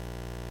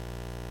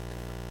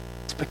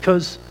 It's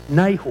because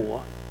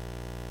Nahor,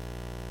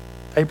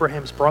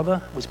 Abraham's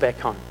brother, was back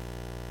home.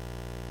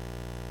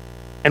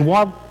 And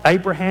while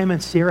Abraham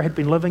and Sarah had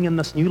been living in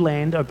this new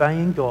land,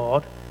 obeying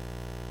God,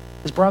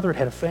 his brother had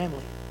had a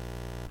family.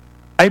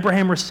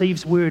 Abraham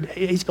receives word,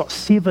 he's got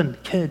 7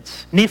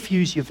 kids,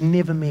 nephews you've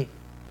never met.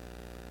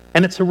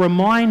 And it's a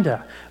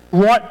reminder,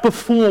 right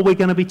before we're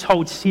going to be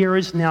told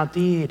Sarah's now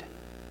dead,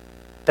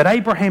 that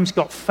Abraham's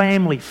got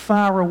family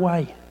far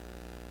away.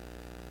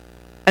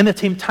 And the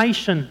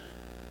temptation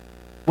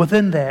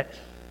within that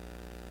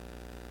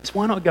is,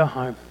 why not go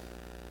home?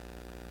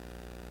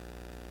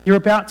 You're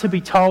about to be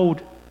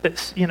told that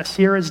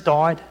Sarah's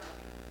died.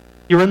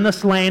 You're in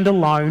this land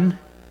alone.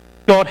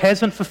 God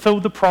hasn't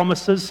fulfilled the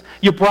promises.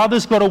 Your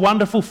brother's got a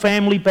wonderful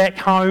family back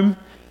home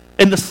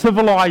in the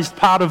civilized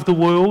part of the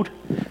world.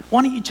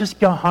 Why don't you just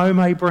go home,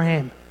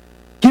 Abraham?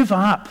 Give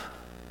up.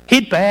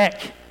 Head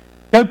back.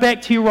 Go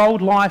back to your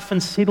old life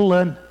and settle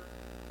in.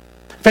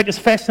 In fact, it's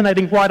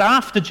fascinating, right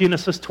after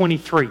Genesis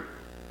 23,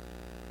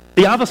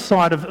 the other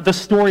side of the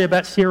story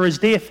about Sarah's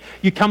death,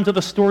 you come to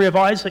the story of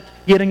Isaac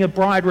getting a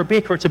bride,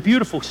 Rebekah. It's a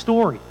beautiful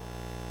story.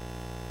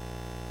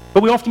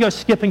 But we often go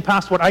skipping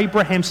past what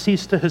Abraham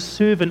says to his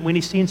servant when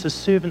he sends his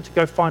servant to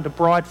go find a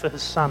bride for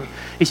his son.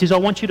 He says, I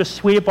want you to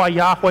swear by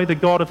Yahweh, the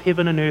God of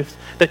heaven and earth,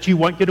 that you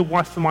won't get a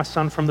wife for my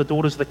son from the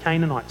daughters of the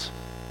Canaanites.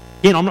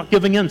 Again, I'm not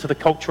giving in to the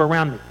culture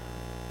around me,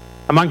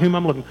 among whom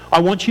I'm living. I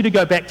want you to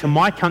go back to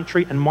my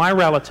country and my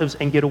relatives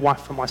and get a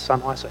wife for my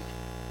son Isaac.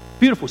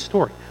 Beautiful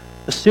story.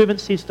 The servant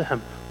says to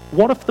him,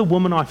 what if the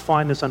woman I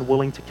find is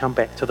unwilling to come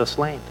back to this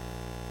land?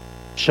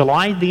 Shall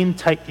I then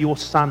take your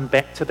son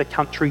back to the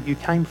country you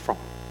came from?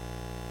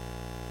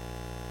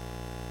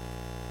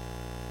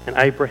 And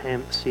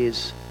Abraham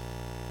says,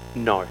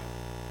 no.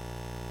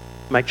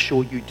 Make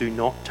sure you do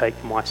not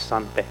take my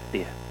son back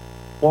there.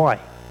 Why?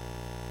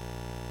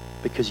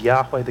 Because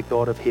Yahweh, the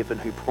God of heaven,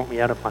 who brought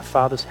me out of my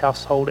father's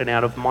household and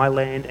out of my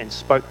land and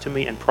spoke to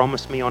me and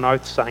promised me on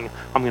oath, saying,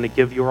 I'm going to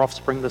give your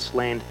offspring this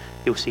land,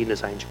 he'll send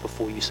his angel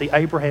before you. See,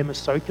 Abraham is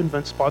so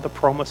convinced by the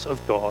promise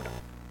of God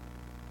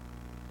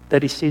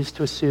that he says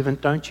to his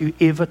servant, don't you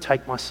ever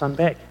take my son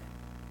back.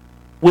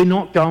 We're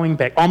not going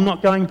back. I'm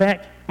not going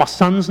back. My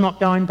son's not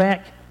going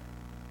back.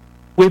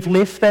 We've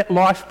left that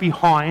life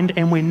behind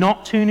and we're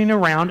not turning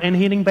around and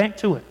heading back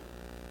to it.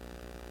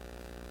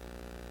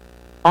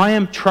 I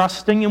am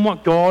trusting in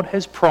what God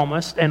has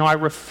promised and I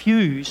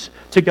refuse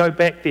to go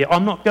back there.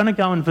 I'm not going to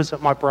go and visit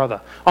my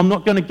brother. I'm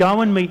not going to go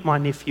and meet my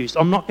nephews.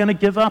 I'm not going to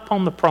give up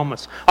on the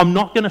promise. I'm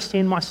not going to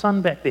send my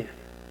son back there.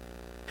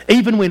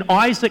 Even when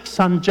Isaac's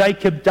son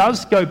Jacob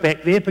does go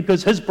back there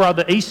because his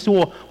brother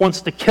Esau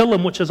wants to kill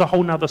him, which is a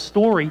whole other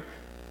story,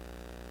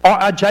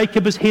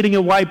 Jacob is heading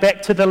away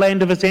back to the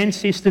land of his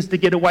ancestors to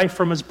get away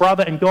from his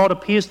brother, and God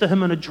appears to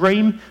him in a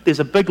dream. There's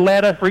a big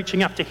ladder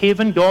reaching up to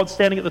heaven. God's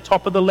standing at the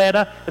top of the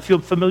ladder, if you're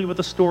familiar with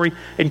the story,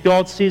 and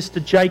God says to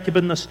Jacob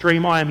in this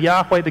dream, I am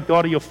Yahweh, the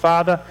God of your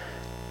father,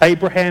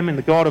 Abraham, and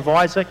the God of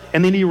Isaac.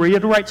 And then he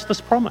reiterates this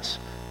promise.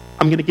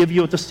 I'm going to give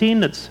your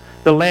descendants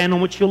the land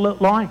on which you're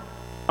lying.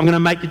 I'm going to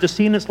make your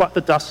descendants like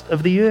the dust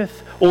of the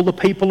earth. All the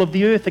people of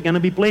the earth are going to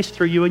be blessed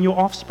through you and your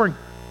offspring.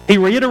 He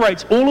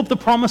reiterates all of the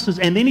promises,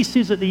 and then he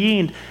says at the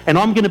end, and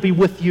I'm going to be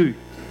with you,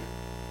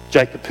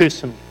 Jacob,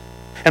 personally.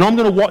 And I'm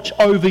going to watch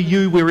over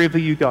you wherever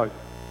you go.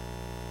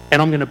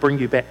 And I'm going to bring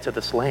you back to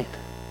this land.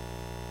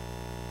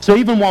 So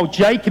even while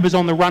Jacob is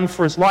on the run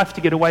for his life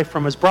to get away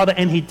from his brother,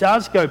 and he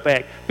does go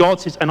back,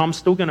 God says, and I'm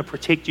still going to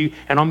protect you,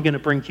 and I'm going to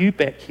bring you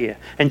back here.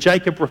 And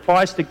Jacob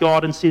replies to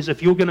God and says,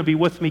 if you're going to be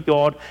with me,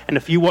 God, and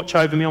if you watch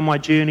over me on my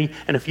journey,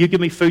 and if you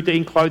give me food to eat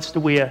and clothes to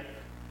wear,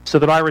 so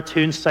that I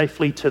return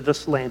safely to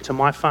this land, to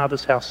my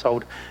father's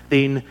household,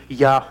 then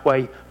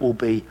Yahweh will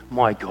be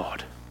my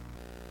God.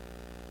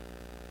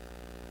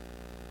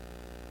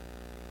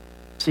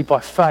 See,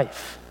 by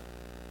faith,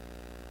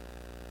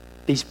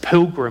 these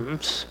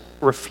pilgrims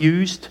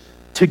refused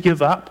to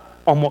give up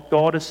on what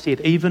God has said,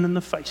 even in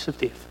the face of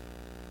death.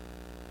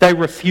 They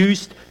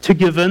refused to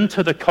give in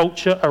to the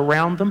culture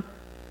around them.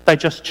 They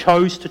just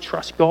chose to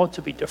trust God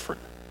to be different.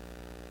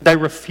 They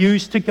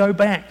refused to go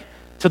back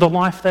to the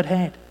life they'd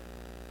had.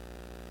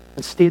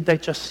 Instead, they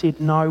just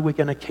said, no, we're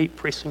going to keep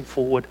pressing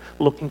forward,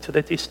 looking to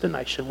the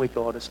destination where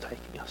God is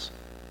taking us.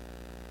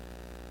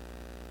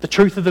 The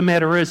truth of the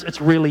matter is, it's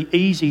really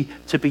easy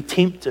to be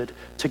tempted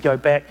to go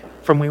back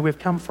from where we've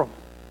come from.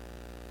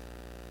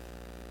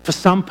 For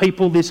some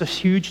people, there's a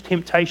huge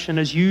temptation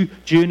as you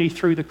journey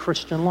through the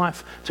Christian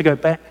life to go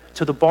back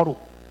to the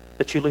bottle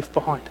that you left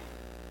behind.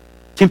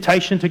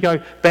 Temptation to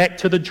go back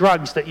to the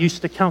drugs that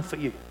used to comfort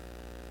you.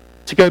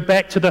 To go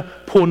back to the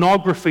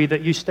pornography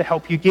that used to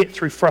help you get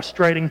through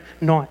frustrating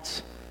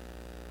nights.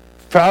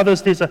 For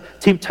others, there's a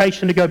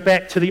temptation to go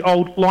back to the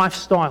old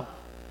lifestyle.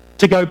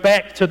 To go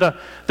back to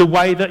the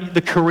way that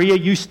the career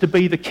used to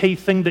be the key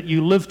thing that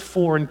you lived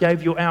for and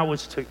gave your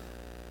hours to.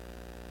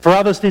 For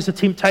others, there's a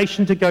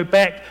temptation to go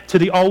back to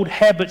the old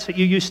habits that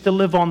you used to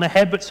live on, the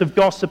habits of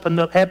gossip and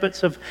the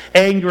habits of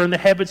anger and the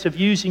habits of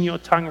using your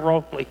tongue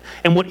wrongly.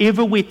 And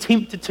whatever we're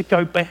tempted to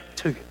go back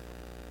to,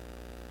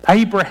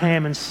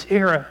 Abraham and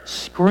Sarah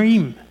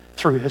scream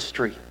through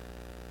history.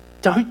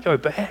 Don't go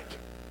back.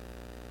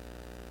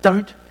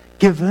 Don't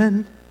give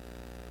in.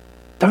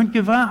 Don't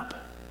give up.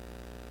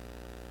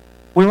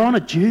 We're on a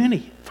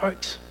journey,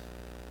 folks.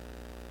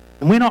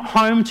 And we're not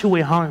home till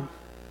we're home.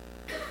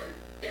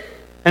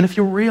 And if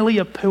you're really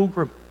a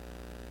pilgrim,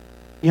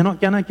 you're not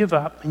going to give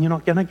up and you're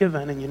not going to give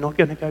in and you're not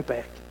going to go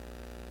back.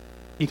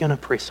 You're going to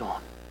press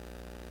on.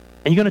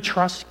 And you're going to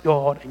trust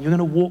God and you're going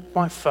to walk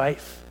by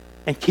faith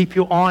and keep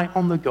your eye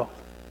on the goal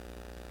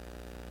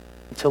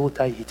until the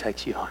day he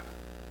takes you home.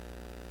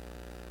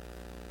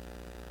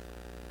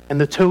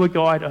 And the tour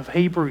guide of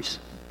Hebrews,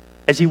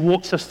 as he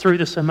walks us through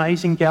this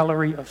amazing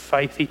gallery of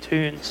faith, he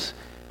turns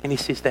and he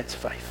says, that's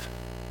faith.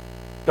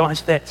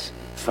 Guys, that's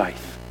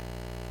faith.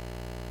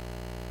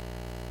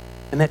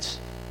 And that's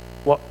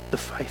what the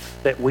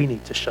faith that we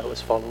need to show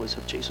as followers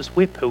of Jesus.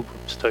 We're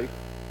pilgrims too.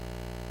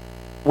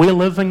 We're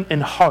living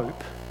in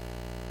hope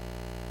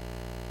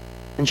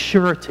and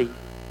surety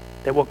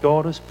that what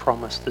God has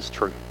promised is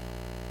true.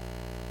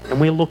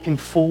 And we're looking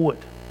forward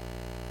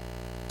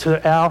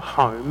to our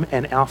home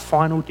and our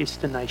final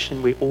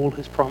destination where all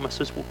his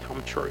promises will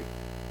come true.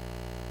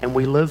 And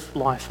we live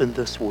life in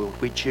this world.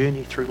 We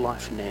journey through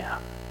life now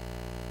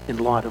in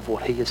light of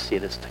what he has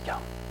said is to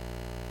come.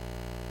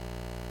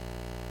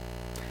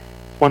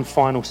 One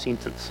final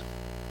sentence.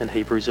 in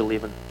Hebrews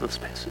 11, this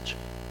passage.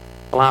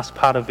 The last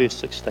part of verse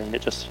 16,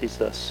 it just says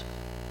this.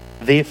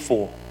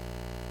 Therefore,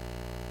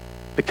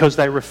 because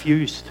they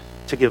refused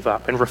to give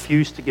up and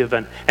refused to give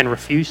in and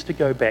refused to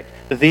go back,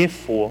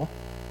 therefore,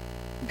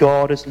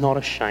 God is not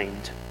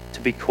ashamed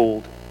to be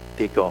called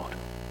their God,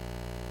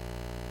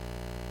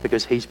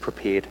 because he's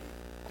prepared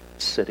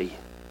a city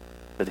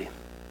for them.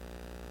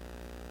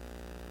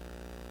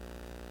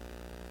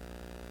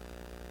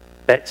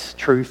 That's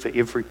true for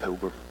every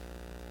pilgrim.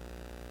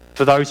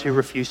 For those who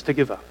refuse to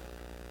give up.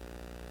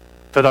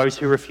 For those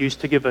who refuse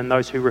to give in,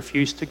 those who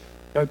refuse to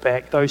go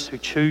back, those who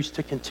choose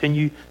to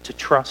continue to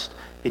trust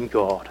in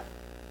God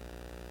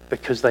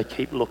because they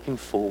keep looking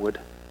forward,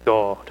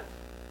 God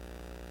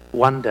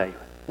one day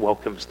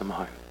welcomes them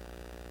home.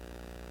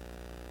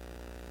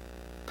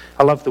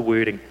 I love the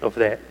wording of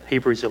that.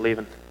 Hebrews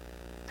 11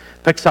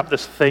 picks up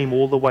this theme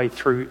all the way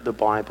through the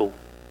Bible,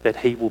 that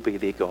he will be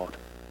their God.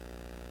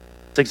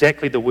 It's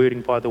exactly the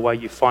wording, by the way,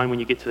 you find when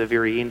you get to the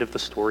very end of the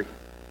story.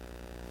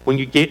 When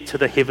you get to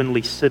the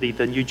heavenly city,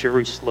 the new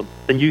Jerusalem,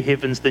 the new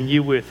heavens, the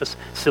new earth, this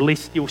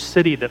celestial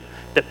city that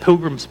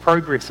Pilgrim's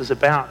Progress is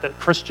about, that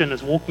Christian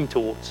is walking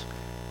towards.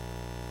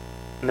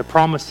 And the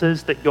promise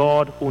is that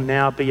God will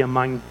now be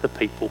among the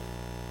people.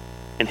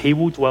 And he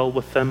will dwell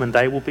with them, and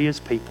they will be his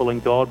people,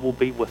 and God will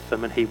be with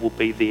them, and he will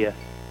be their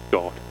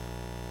God.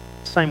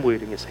 Same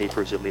wording as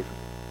Hebrews 11.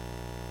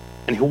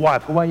 And he'll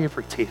wipe away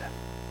every tear.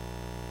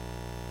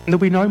 And there'll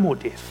be no more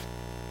death,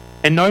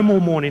 and no more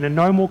mourning, and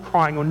no more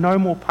crying, or no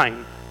more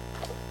pain.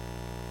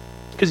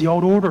 Because the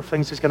old order of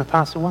things is going to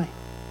pass away.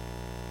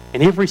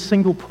 And every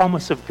single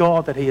promise of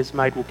God that he has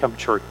made will come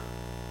true.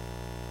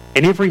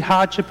 And every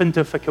hardship and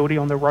difficulty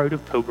on the road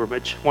of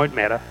pilgrimage won't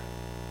matter,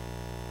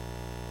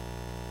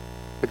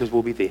 because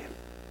we'll be there.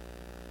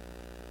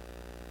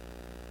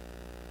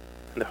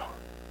 And the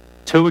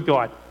tour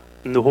guide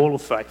in the Hall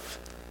of Faith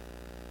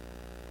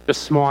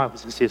just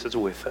smiles and says it's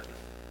worth it.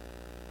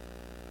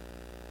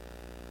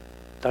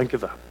 Don't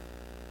give up.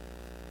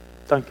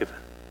 Don't give in.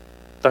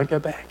 Don't go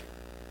back.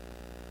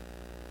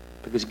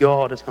 Because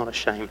God is not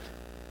ashamed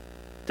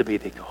to be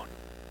their God.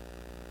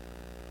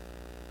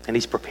 And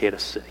he's prepared a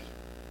city.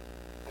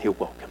 He'll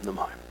welcome them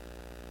home.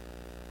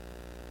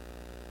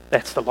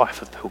 That's the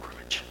life of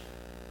pilgrimage.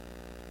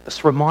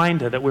 This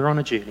reminder that we're on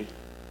a journey.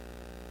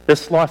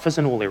 This life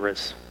isn't all there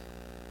is.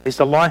 There's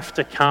a life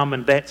to come,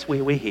 and that's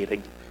where we're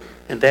heading.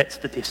 And that's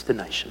the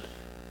destination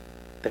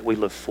that we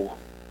live for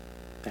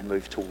and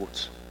move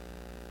towards.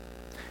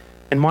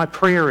 And my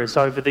prayer is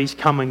over these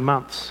coming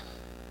months,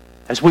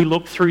 as we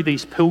look through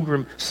these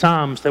pilgrim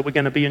psalms that we're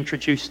going to be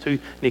introduced to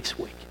next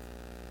week,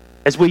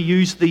 as we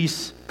use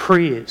these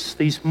prayers,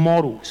 these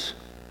models,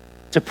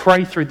 to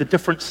pray through the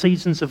different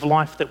seasons of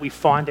life that we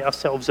find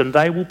ourselves in,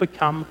 they will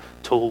become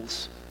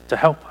tools to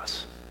help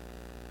us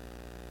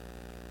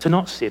to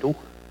not settle,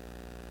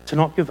 to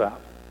not give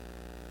up,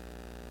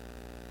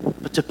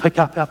 but to pick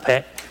up our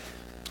pack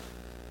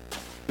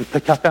and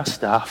pick up our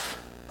staff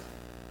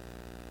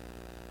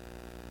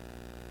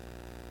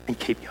and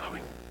keep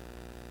going.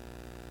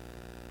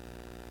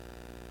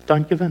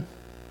 Don't give in.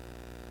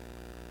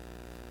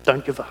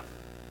 Don't give up.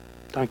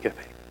 Don't go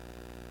back.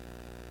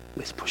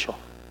 Let's push on.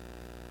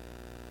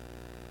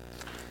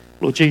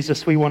 Lord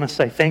Jesus, we want to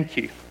say thank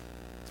you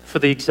for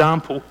the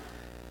example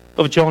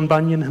of John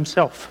Bunyan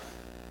himself,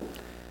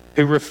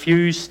 who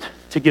refused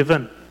to give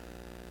in,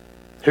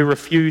 who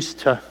refused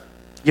to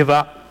give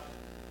up,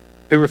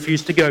 who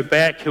refused to go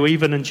back, who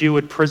even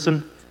endured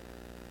prison,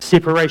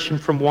 separation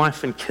from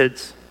wife and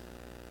kids,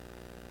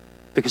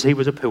 because he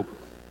was a pilgrim.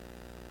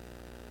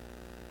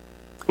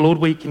 Lord,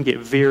 we can get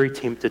very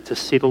tempted to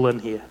settle in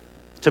here,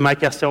 to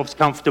make ourselves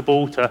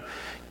comfortable, to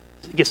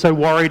get so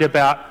worried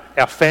about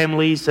our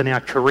families and our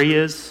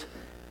careers,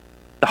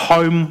 the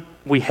home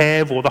we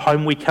have or the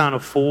home we can't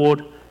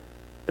afford,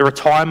 the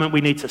retirement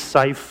we need to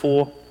save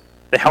for,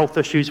 the health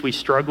issues we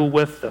struggle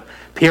with, the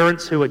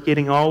parents who are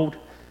getting old.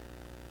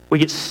 We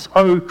get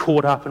so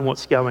caught up in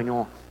what's going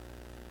on.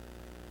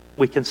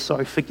 We can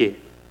so forget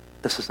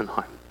this isn't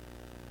home.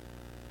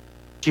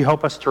 Do you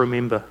help us to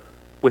remember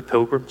we're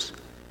pilgrims?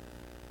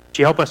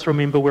 Do you help us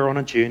remember we're on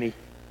a journey?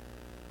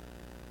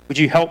 Would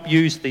you help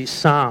use these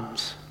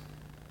psalms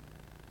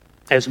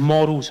as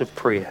models of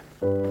prayer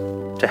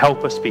to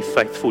help us be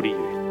faithful to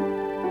you?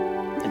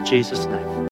 In Jesus' name.